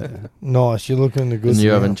 Yeah. Nice. You're looking the good. And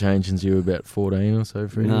you haven't changed since you were about 14 or so,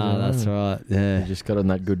 Freddie. No, that's right. Yeah. You just got on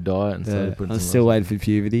that good diet and started putting. I'm still waiting for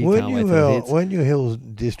puberty. Weren't you Hills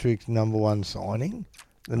District #1 signing?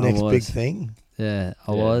 The next big thing. Yeah,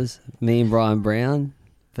 I was. Me and Brian Brown,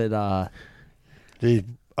 but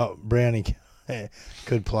Brownie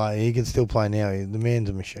could play. He can still play now. The man's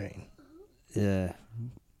a machine. Yeah.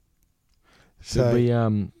 So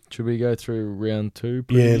should we go through round 2?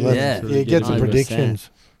 Get some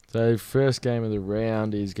predictions. So first game of the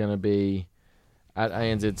round is going to be at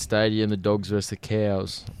ANZ Stadium, the Dogs versus the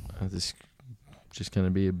Cows. This just going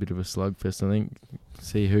to be a bit of a slugfest, I think.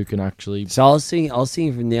 See who can actually. So I was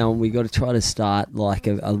thinking from now on, we got to try to start like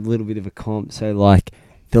a little bit of a comp. So like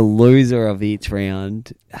the loser of each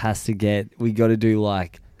round has to get. We got to do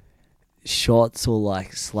like shots or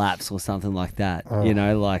like slaps or something like that.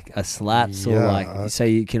 Like a slaps or like. So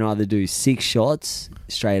you can either do 6 shots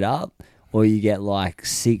straight up, or you get like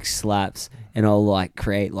 6 slaps, and I'll like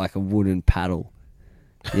create like a wooden paddle.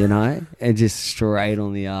 And just straight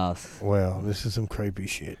on the ass. Wow, this is some creepy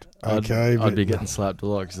shit. Okay, I'd be getting slapped a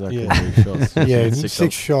lot because I couldn't do shots. Yeah,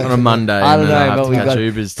 6 shots on a Monday. I don't know, but we got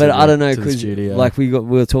Ubers. But I don't know because like we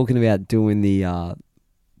were talking about doing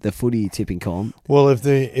the footy tipping comp. Well, if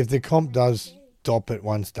the comp does stop at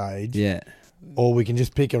one stage, or we can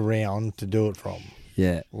just pick a round to do it from.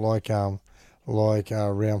 Yeah, like round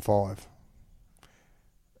 5.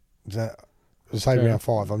 Is that? Say round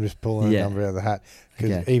 5. I'm just pulling a number out of the hat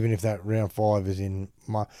because even if that round 5 is in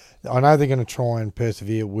I know they're going to try and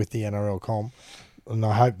persevere with the NRL comp, and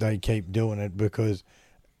I hope they keep doing it because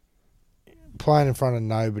playing in front of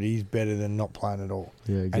nobody is better than not playing at all.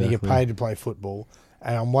 Yeah, exactly. And you get paid to play football.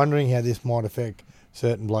 And I'm wondering how this might affect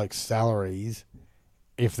certain blokes' salaries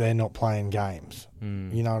if they're not playing games. You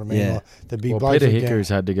know what I mean? Yeah. Like the big Well, blokes Peter again- Hicker's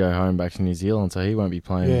had to go home back to New Zealand, so he won't be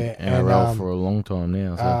playing Yeah, and, NRL for a long time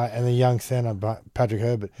now. So. and the young centre, Patrick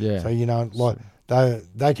Herbert. Yeah. So, like,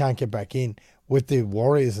 they can't get back in. With the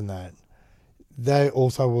Warriors and that, they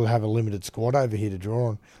also will have a limited squad over here to draw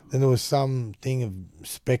on. Then there was some thing of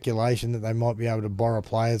speculation that they might be able to borrow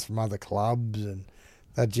players from other clubs, and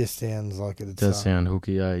that just sounds like it. Does sound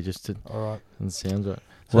hooky, eh? Just to, all right. it sounds right.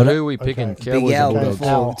 So What- who are we picking? Okay. Cowboys Big Al, or okay, Bulldogs?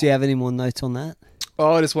 fine. do you have any more notes on that?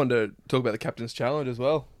 Oh, I just wanted to talk about the captain's challenge as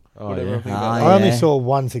well. Oh, Whatever yeah. I think Ah, about I that. only yeah. saw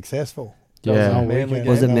one successful. That was Yeah. the whole Manly weekend. game.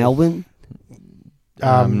 Was it That Melbourne?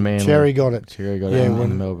 Manly. Cherry got it Cherry got Yeah, it in when-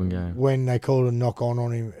 the Melbourne game. when they called a knock on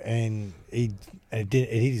him, and it hit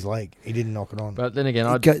his leg. He didn't knock it on. But then again,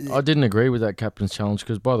 I Go- didn't agree with that captain's challenge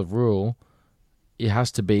because by the rule, it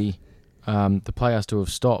has to be the play has to have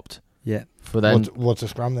stopped Yeah. for that. What's a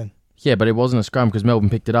scrum then? Yeah, but it wasn't a scrum because Melbourne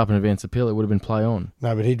picked it up and advanced appeal. It would have been play on.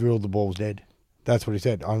 No, but he ruled the ball was dead. That's what he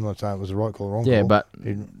said. I'm not saying it was the right call or wrong Yeah, call. but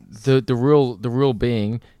He- the rule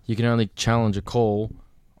being you can only challenge a call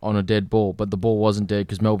on a dead ball, but the ball wasn't dead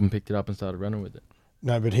because Melbourne picked it up and started running with it.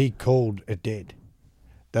 no, but he called it dead.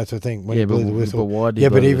 That's the thing. When Yeah, he blew but- the whistle. but why did he yeah,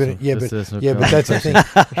 blow but the even whistle? yeah, That's- but that's not yeah, but correct. that's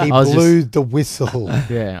the thing. He I was blew the whistle.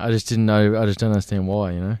 Yeah, I just didn't know. I just don't understand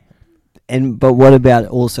why. But what about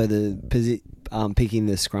also the picking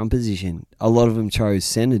the scrum position? A lot of them chose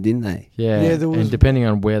centre, didn't they? Yeah, Yeah, there was- and depending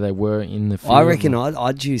on where they were in the field, I reckon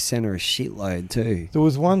I'd choose centre a shitload too. There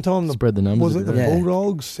was one time spread the numbers. was a it the bit. Yeah.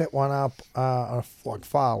 Bulldogs set one up like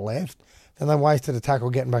far left, then they wasted a tackle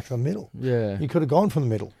getting back to the middle. Yeah, You could have gone from the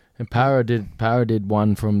middle. and Para did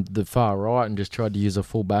one from the far right and just tried to use a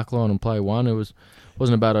full back line and play one. It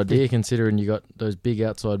wasn't a bad idea considering you got those big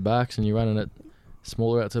outside backs and you're running it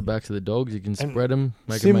smaller outside backs of the Dogs. You can And spread them, make them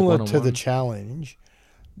make Similar one to on the one. challenge,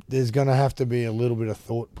 there's going to have to be a little bit of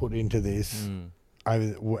thought put into this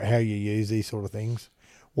over how you use these sort of things.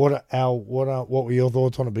 What were your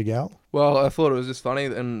thoughts on it, Big Al? Well, I thought it was just funny.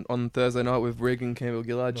 And on Thursday night with Rig and Campbell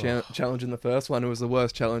Gillard challenging the first one, it was the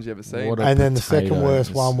worst challenge you ever seen. What a And then the potato. second worst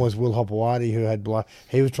It's- one was Will Hopewadi, who had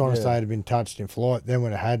he was trying to Yeah. say it had been touched in flight. Then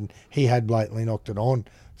when it hadn't, he had blatantly knocked it on.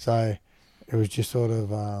 So it was just sort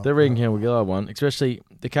of The Regan Campbell Gillard one, especially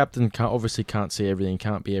the captain obviously can't see everything,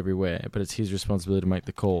 can't be everywhere, but it's his responsibility to make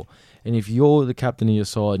the call. And if you're the captain of your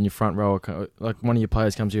side and your front rower, like one of your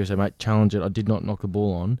players comes to you and say, "Mate, challenge it. I did not knock the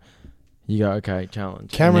ball on." You go, "Okay,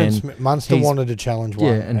 challenge." Cameron And then- Munster he's- wanted to challenge one.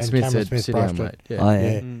 yeah, and Smith Cameron said, Smith "Sit down, brushed it. mate." Yeah. Oh yeah.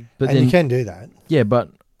 Yeah. But and then, you can do that. yeah, but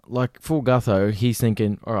like full Gutho, he's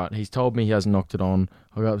thinking, "All right, he's told me he hasn't knocked it on.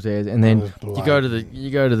 I'll go upstairs." And then That was you go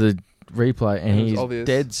to the replay, and It was he's obvious.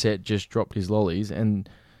 dead set, just dropped his lollies, and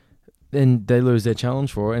then they lose their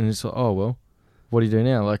challenge for it, and it's like, oh well, what do you do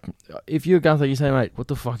now? Like, if you're Gunther, you say, "Mate, what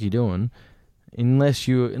the fuck are you doing?" Unless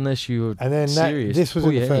you're And then serious, this was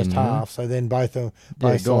pull in the your head first in, you know? half. So then both Yeah,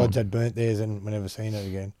 sides gone. had burnt theirs, and we never seen it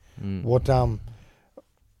again. Mm.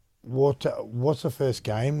 What's the first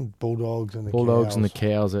game? Bulldogs and the Bulldogs and the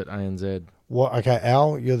Cows. Cows at ANZ. What? Okay,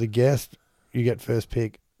 Al, you're the guest. You get first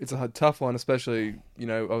pick. It's a tough one, especially,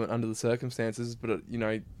 under the circumstances. But,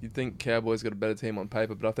 you'd think Cowboys got a better team on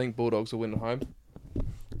paper, but I think Bulldogs will win at home.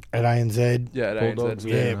 At ANZ. Yeah, at Bulldogs ANZ.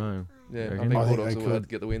 win Yeah, at home. yeah. I Reckon? think I think Bulldogs they will could.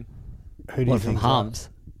 get the win. Who do you What from think? Zara? Harms?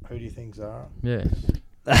 Who do you think, Zara? Yeah.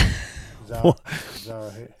 Zara,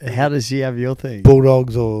 Zara who? How does she have your thing?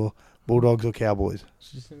 Bulldogs or Cowboys?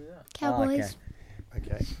 Cowboys.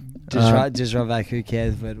 Okay. Just right back. Who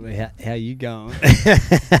cares? But how you going?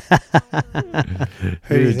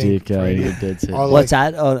 Who do you You're a think? dick, Freddie? you're dead set. I like- What's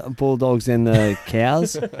that? Bulldogs and the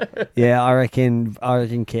Cows. Yeah, I reckon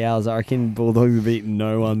Cows. I reckon Bulldogs have beaten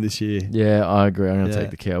no one this year. Yeah, I agree. I'm going to Yeah.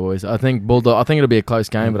 take the Cowboys. I think it'll be a close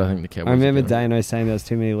game, but I think the Cowboys. I remember are gonna- Dano saying there was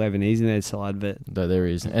too many Lebanese in their side, but Though there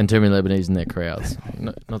is, and too many Lebanese in their crowds.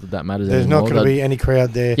 Not that matters There's anymore. not going to be any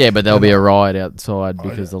crowd there. Yeah, but there'll They're be a not- riot outside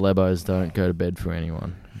because the Lebos don't go to bed for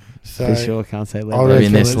anyone. So for sure can't say I Lebanese. They'll be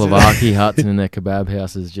in their reckon- Slovaki huts and in their kebab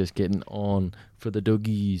houses just getting on for the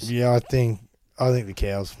doggies. yeah, I think the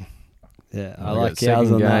Cows. Yeah, I We like got second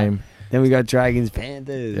Cows on game. that. Then we got Dragons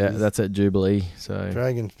Panthers. Yeah, that's at Jubilee. So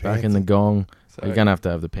Dragons. back in the gong. So, You're going to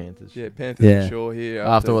have the Panthers. yeah, Panthers Yeah. for sure here.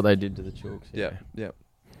 After what they did to the Chooks. Yeah, yeah.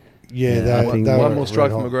 Yeah, Yeah, they, I think they One were more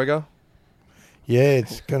strike red from hot. McGregor. Yeah,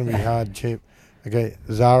 it's going to be hard, cheap. Okay,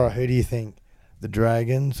 Zara, who do you think? The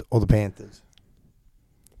Dragons or the Panthers?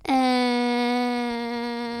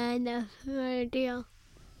 No idea.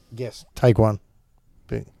 Yes, take one.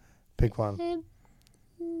 Pick one.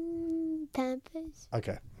 Panthers.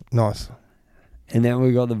 Okay, nice. And then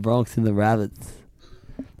we got the Bronx and the Rabbits.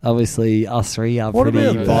 Obviously, us three are What pretty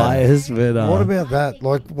about that? biased, but What about that?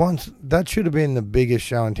 Like, once that should have been the biggest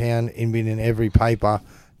show in town and been in every paper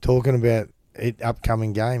talking about it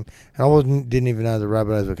upcoming game. And I didn't even know the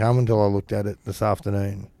Rabbitohs were coming until I looked at it this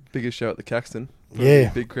afternoon. Biggest show at the Caxton. Yeah.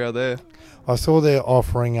 Big crowd there. I saw they're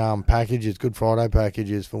offering packages, Good Friday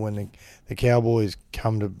packages for when the Cowboys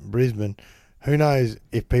come to Brisbane. Who knows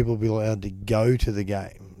if people will be allowed to go to the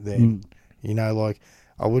game then? You know, like,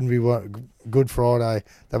 I wouldn't be Good Friday.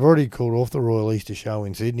 They've already called off the Royal Easter Show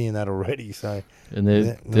in Sydney and that already. So, And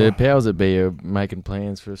the powers that be are making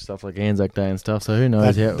plans for stuff like Anzac Day and stuff. So who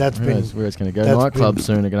knows who knows where it's going to go? Nightclubs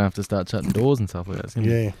soon are going to have to start shutting doors and stuff like that.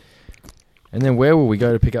 yeah. And then where will we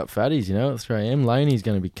go to pick up fatties? You know, at 3 a.m. Laney's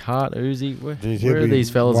going to be Cart, Uzi. Where are these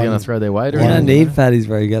fellas going to throw their weight you around? don't need fatties,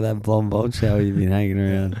 bro. You got that blonde bold show you've been hanging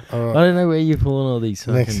around. All I right. don't know where you're pulling all these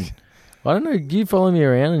fucking... Next. I don't know. Do you follow me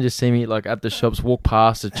around and just see me like at the shops, walk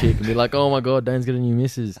past a chick and be like, "Oh my god, Dane's got a new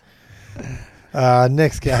missus."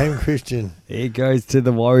 Next game, Christian. It goes to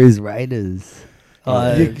the Warriors Raiders.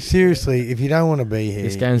 Seriously, if you don't want to be here,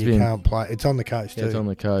 This game's you been- can't play. It's on the coast Yeah, too. it's on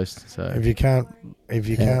the coast, so If you can't,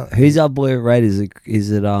 Who's up blue at Raiders?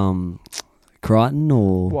 Is it Crichton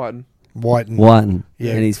or Whiten. Whiten. Whiten?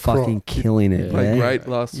 Yeah, And he's Cri- fucking killing it. Yeah. Played Yeah. great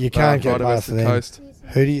last You can't get Friday past versus the them. Coast.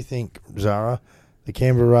 Who do you think, Zara? The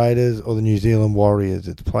Canberra Raiders or the New Zealand Warriors?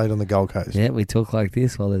 It's played on the Gold Coast. Yeah, we talk like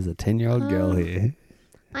this while there's a 10-year-old girl here.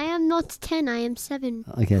 I am not 10, I am 7.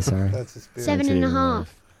 Okay, sorry. That's the spirit. 7.5.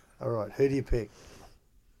 All right, who do you pick?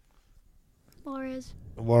 Warriors.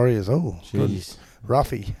 The Warriors. Oh, good. jeez.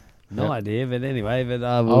 Ruffy. No Yep. idea, but anyway, we'll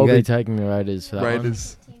I'll go. be taking the Raiders for that one.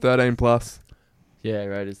 Raiders 13 plus. Yeah,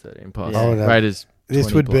 Raiders 13 plus. I would have- Raiders. This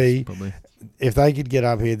 20 would plus, be, probably. if they could get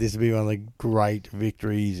up here, this would be one of the great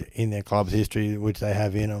victories in their club's history, which they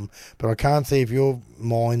have in them. But I can't see, if your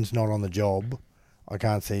mind's not on the job, I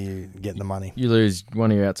can't see you getting the money. You lose one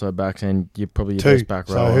of your outside backs, and you're probably your Two. best back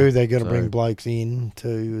So rower. who they got to So- bring blokes in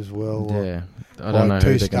to as well? Yeah, I Like don't know.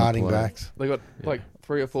 two who they're gonna starting play. backs. They got Yeah. like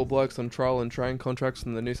 3 or 4 blokes on trial and train contracts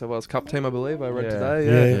from the New South Wales Cup team, I believe. I read Yeah. today.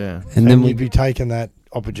 Yeah. Yeah. And then you'd we be taking that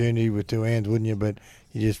opportunity with two hands, wouldn't you? But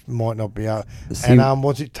you just might not be out. see, And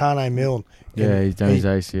what's it, Tane Milne? Yeah, he's done his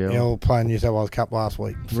ACL. He'll play New South Wales Cup last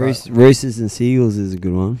week. So- Roosters and Seagulls is a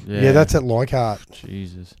good one. yeah, that's at Leichhardt.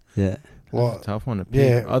 Jesus. Yeah. Like, That's a tough one to pick.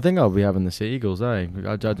 yeah. I think I'll be having the Seagulls, I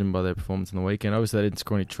judge them by their performance in the weekend. Obviously, they didn't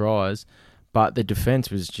score any tries, but their defence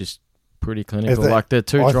was just pretty clinical. they- Like, the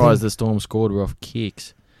two I tries think- the Storm scored were off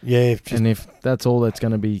kicks. yeah, just, And if that's all that's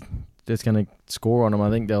going to score on them, I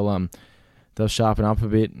think they'll sharpen up a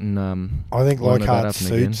bit. And I think won't let that Leichhardt happen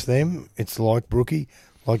again. suits them. It's like Brookie,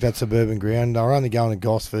 like that suburban ground. They're only going to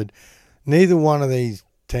Gosford. Neither one of these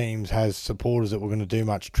teams has supporters that were going to do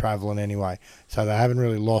much travelling anyway, so they haven't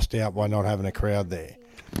really lost out by not having a crowd there.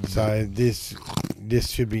 So this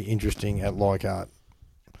should be interesting at Leichhardt.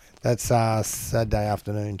 That's Saturday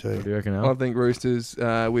afternoon what do too. you reckon, I Al? think Roosters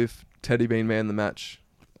with Teddy being man the match.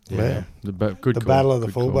 Yeah. Good The call, battle of the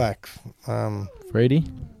good call. fullbacks. Freddie?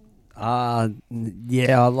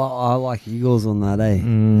 Yeah, I like Eagles on that, eh?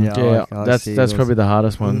 Yeah, I like that's Seagulls. probably the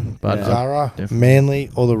hardest one. But Zara, definitely. Manly,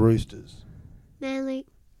 or the Roosters. Manly.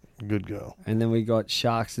 Good girl. And then we got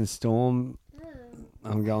Sharks and Storm.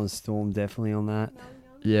 I'm going Storm definitely on that.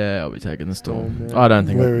 yeah, I'll be taking the Storm. Storm, yeah. I don't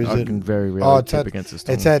think Where I is it? can very Oh, rarely it's tip at- against the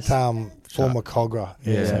Storm. It's at former Cogra.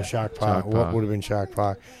 Yeah. So Shark Park. Shark What Park. would have been Shark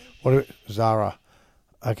Park? Zara.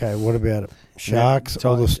 Okay, what about it? Sharks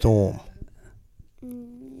or the Storm?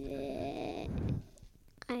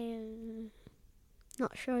 I am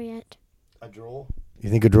not sure yet. A draw. You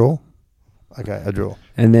think a draw? Okay, a draw.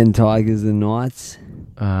 And then Tigers and Knights.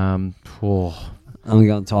 oh, I'm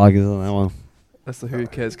going Tigers on that one. That's the Who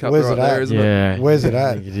Cares Cup Where's right it there, at? isn't it? yeah. Where's it I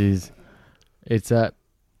at? think it is. It's at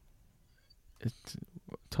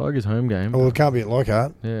Tigers home game. Well, it can't be at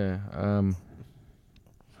Leichhardt. Yeah.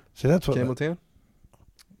 See, that's what. Campbelltown?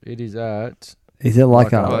 It is at. Is it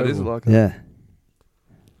like Leichhardt. Oh, a... it is like Yeah.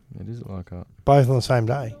 It is at Leichhardt. both on the same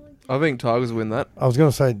day. I think Tigers win that. I was going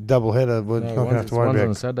to say double header, but No, you're not going to have to worry one's on a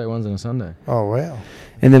about. Saturday, one's on a Sunday. Oh wow!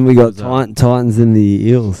 And then we got Who's that? Titans and the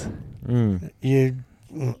Eels.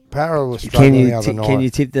 Para was Can struggling the you other night. can you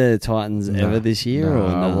tip the Titans No. ever this year or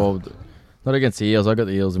No, no? well, not against the Eels. I got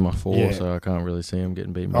the Eels in my 4, Yeah. so I can't really see them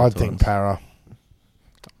getting beaten by I the think Titans. Para.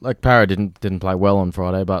 Like Para didn't play well on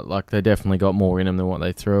Friday, but like they definitely got more in them than what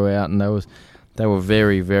they threw out, and they were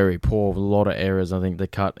very, very poor with a lot of errors. I think they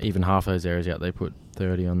cut even half those errors out. They put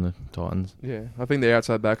 30 on the Titans. Yeah, I think the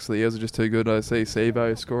outside backs of the Eels are just too good. I see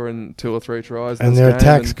Sivo scoring 2 or 3 tries. in And this their game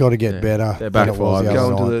attack's got to get Yeah. better. Their back than it was five the is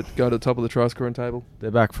other going night. to the top of the try scoring table.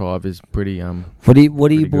 Their back five is pretty What do you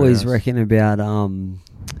Pretty good boys house. reckon about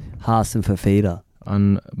Haas and Fafita?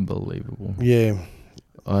 unbelievable. Yeah.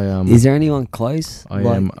 I Is there anyone close? I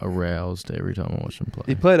am aroused every time I watch him play.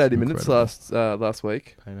 He played 80 It's minutes incredible. last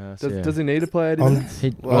week. Painhouse, Does he need to play 80 I'm- minutes?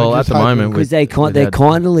 Well, I'm at just the hoping- moment, because they're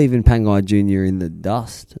kind of leaving Pangai Jr. in the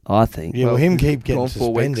dust. I think. Yeah, well, Well, him he's keep getting gone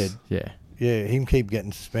 4 weeks. suspended. Yeah. Yeah, him keep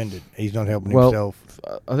getting suspended. He's not helping Well, himself.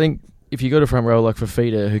 I think if you got a front row like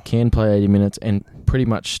Fafita who can play 80 minutes and pretty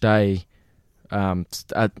much stay,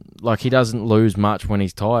 like he doesn't lose much when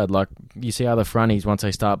he's tired. Like you see other fronties, once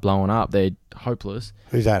they start blowing up, they're hopeless.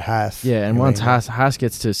 Who's that, Haas? Yeah, and You once mean? Haas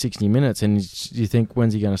gets to 60 minutes, and you think,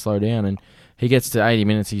 when's he going to slow down? And he gets to 80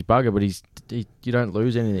 minutes, he's bugger, but you don't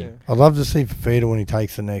lose anything. Yeah. I'd love to see Fafita when he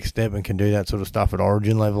takes the next step and can do that sort of stuff at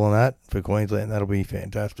Origin level and that for Queensland. That'll be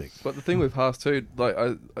fantastic. But the thing with Haas too, like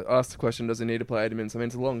I asked the question, does he need to play 80 minutes? I mean,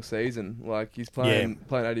 it's a long season. Like he's playing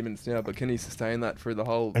 80 minutes now, but can he sustain that through the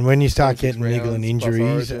whole? And when you start 26 getting niggling rounds, plus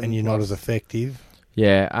injuries Origin, and you're not plus- as effective,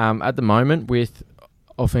 Yeah, at the moment, with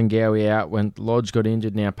Offengawi out, when Lodge got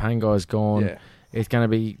injured, now Pangai's gone. Yeah, It's going to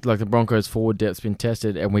be like the Broncos' forward depth's been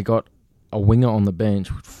tested, and we got a winger on the bench,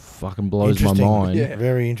 which fucking blows my Interesting. mind. Yeah.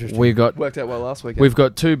 very interesting. We've got worked out well last week. We've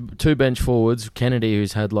got two bench forwards, Kennedy,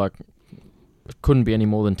 who's had couldn't be any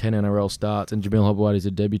more than 10 NRL starts, and Jamil Hobwadi is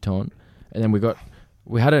a debutant. And then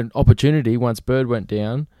we had an opportunity once Bird went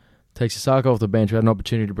down, takes Sasaka off the bench. We had an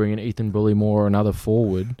opportunity to bring in Ethan Bullymore or another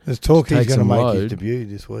forward, There's talk he's take going to some make load. his debut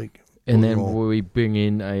this week. and then Bullymore. we bring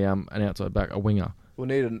in an outside back, a winger. We'll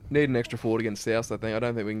need an extra forward against South. I think. I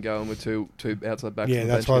don't think we can go in with two outside backs. Yeah, from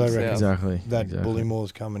the that's bench why they against reckon South. Exactly. That exactly.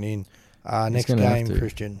 Bullymore's coming in. Next gonna have game, to.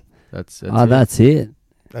 Christian. That's That's it.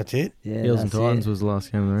 That's it? Yeah, Eels and that's Titans it. was the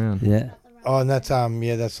last game of the round. Yeah. Oh, and that's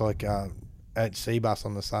that's like at Seabus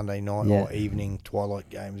on the Sunday night Yeah. or evening twilight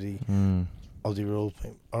games. The Mm. Aussie rules.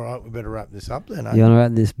 All right, we better wrap this up then. Eh? You want to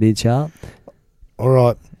wrap this bitch up? All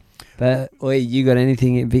right. But wait, you got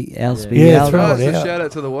anything big else? Yeah. Big Yeah, out? throw Oh, it so out. shout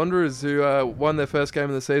out to the Wanderers who won their first game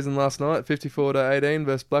of the season last night, 54-18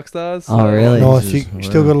 versus Black Stars. Oh, really? Nice. Jesus, You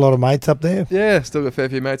still wow. got a lot of mates up there? Yeah, still got a fair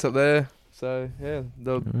few mates up there. So yeah,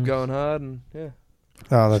 they're Nice. going hard and yeah.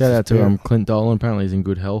 Oh, that's Shout out to spirit. Clint Dolan. Apparently he's in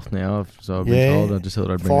good health now. So I've been Yeah. told. I just thought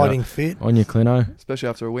I'd bring Fighting it fit, up. On your Clino. Especially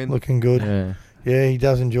after a win. looking good. Yeah. Yeah, he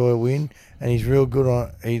does enjoy a win, and he's real good on.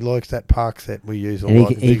 He likes that park set we use a And lot.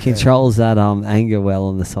 he Big fan. controls that anger well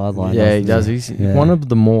on the sideline. Yeah, he doesn't does. He's Yeah. one of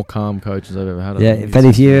the more calm coaches I've ever had. I Yeah, think. but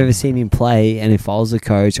if you've ever seen him play, and if I was a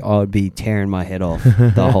coach, I would be tearing my head off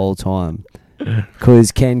the whole time.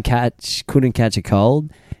 Because couldn't catch a cold,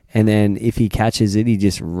 and then if he catches it, he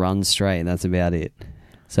just runs straight, and that's about it.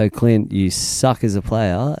 So Clint, you suck as a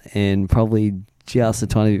player, and probably just a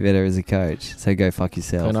tiny bit better as a coach. So go fuck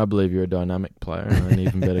yourself. And I believe you're a dynamic player and an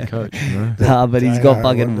even better coach. You know? Nah, but he's got Dano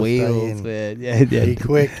fucking wanted to stay wheels, in. man. Yeah, He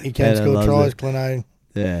quick. He can Dano score loves tries, it. Clino.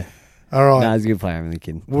 yeah. All right. Nah, he's a good player. I'm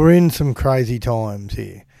thinking. We're in some crazy times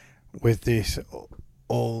here with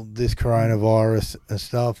all this coronavirus and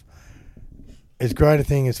stuff. As great a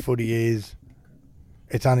thing as footy is,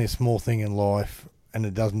 it's only a small thing in life, and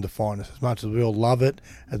it doesn't define us. As much as we all love it,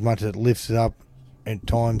 as much as it lifts us up in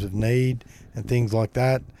times of need and things like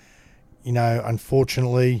that,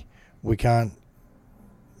 unfortunately, we can't.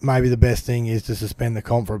 Maybe the best thing is to suspend the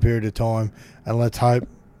comp for a period of time, and let's hope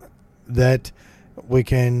that it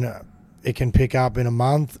can pick up in a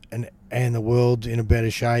month and the world's in a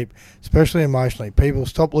better shape, especially emotionally. People,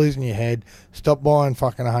 stop losing your head. Stop buying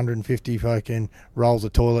fucking 150 fucking rolls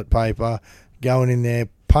of toilet paper, going in there,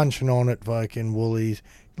 punching on it fucking Woolies.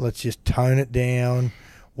 Let's just tone it down.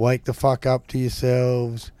 Wake the fuck up to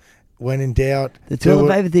yourselves. When in doubt, The do toilet it.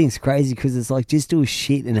 paper thing's crazy because it's like just do a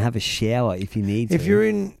shit and have a shower if you need to. If you're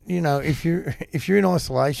in, if you're in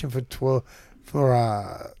isolation for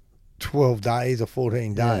 12 days or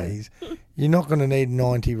 14 Yeah. days, you're not going to need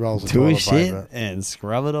 90 rolls of do a toilet shit paper. and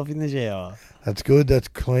scrub it off in the shower. That's good. That's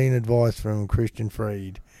clean advice from Christian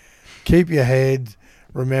Freed. Keep your heads.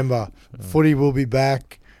 Remember, footy will be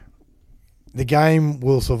back. The game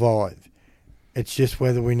will survive. It's just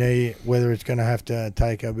whether it's going to have to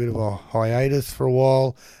take a bit of a hiatus for a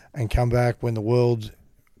while and come back when the world's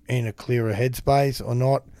in a clearer headspace or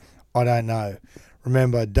not. I don't know.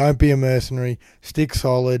 Remember, don't be a mercenary. Stick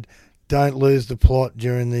solid. don't lose the plot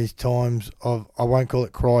during these times of, I won't call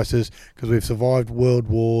it crisis, because we've survived world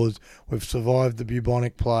wars, we've survived the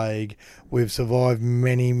bubonic plague, we've survived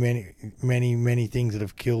many things that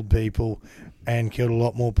have killed people and killed a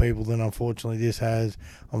lot more people than unfortunately this has.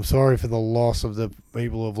 I'm sorry for the loss of the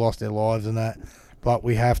people who have lost their lives and that, but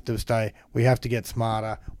we have to get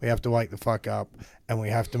smarter, we have to wake the fuck up, and we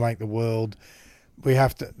have to make the world, we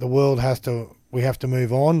have to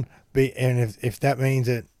move on, and if that means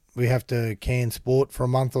that we have to can sport for a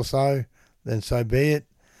month or so, then so be it.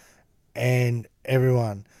 And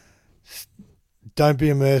everyone, don't be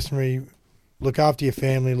a mercenary. Look after your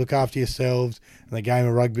family. Look after yourselves. And the game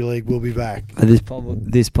of rugby league will be back. This pod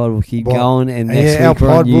will keep going, and next our week we're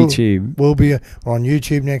on pod YouTube. We're on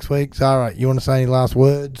YouTube next week. Zara, you want to say any last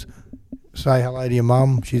words? Say hello to your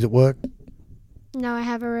mum. She's at work. No, I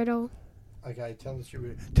have a riddle. Okay, tell us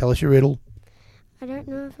your riddle. I don't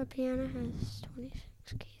know if a piano has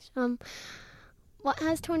 26 keys. What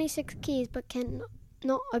has 26 keys but can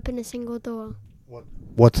not open a single door?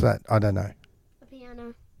 What's that? I don't know. A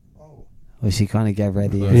piano. Oh. Well, she kind of gave away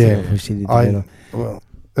the Yeah. answer. She did the riddle. Well,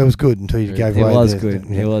 that was good until you gave It away. was the- good.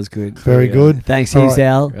 yeah. It was good. Very good. Thanks, All heaps, right.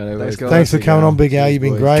 Al. Thanks, guys. Thanks for coming on, Big Al. You've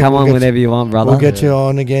been great. Come on We'll get whenever you want, brother. We'll get you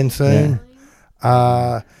on again soon.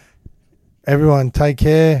 Everyone, take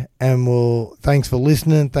care, and thanks for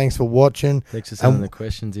listening. Thanks for watching. Thanks for sending the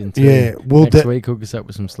questions in too. Yeah, Next week hook us up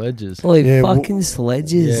with some sledges. Holy Yeah, fucking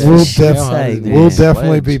sledges. Yeah. We'll, Shit's def- sake, we'll man. definitely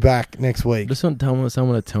Sledge. be back next week. Just want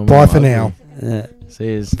someone to tell me. Bye I'm for ugly. now. Yeah. See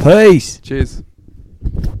yous. Peace. Cheers.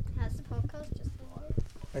 Has the podcast just ended?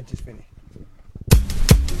 I just finished.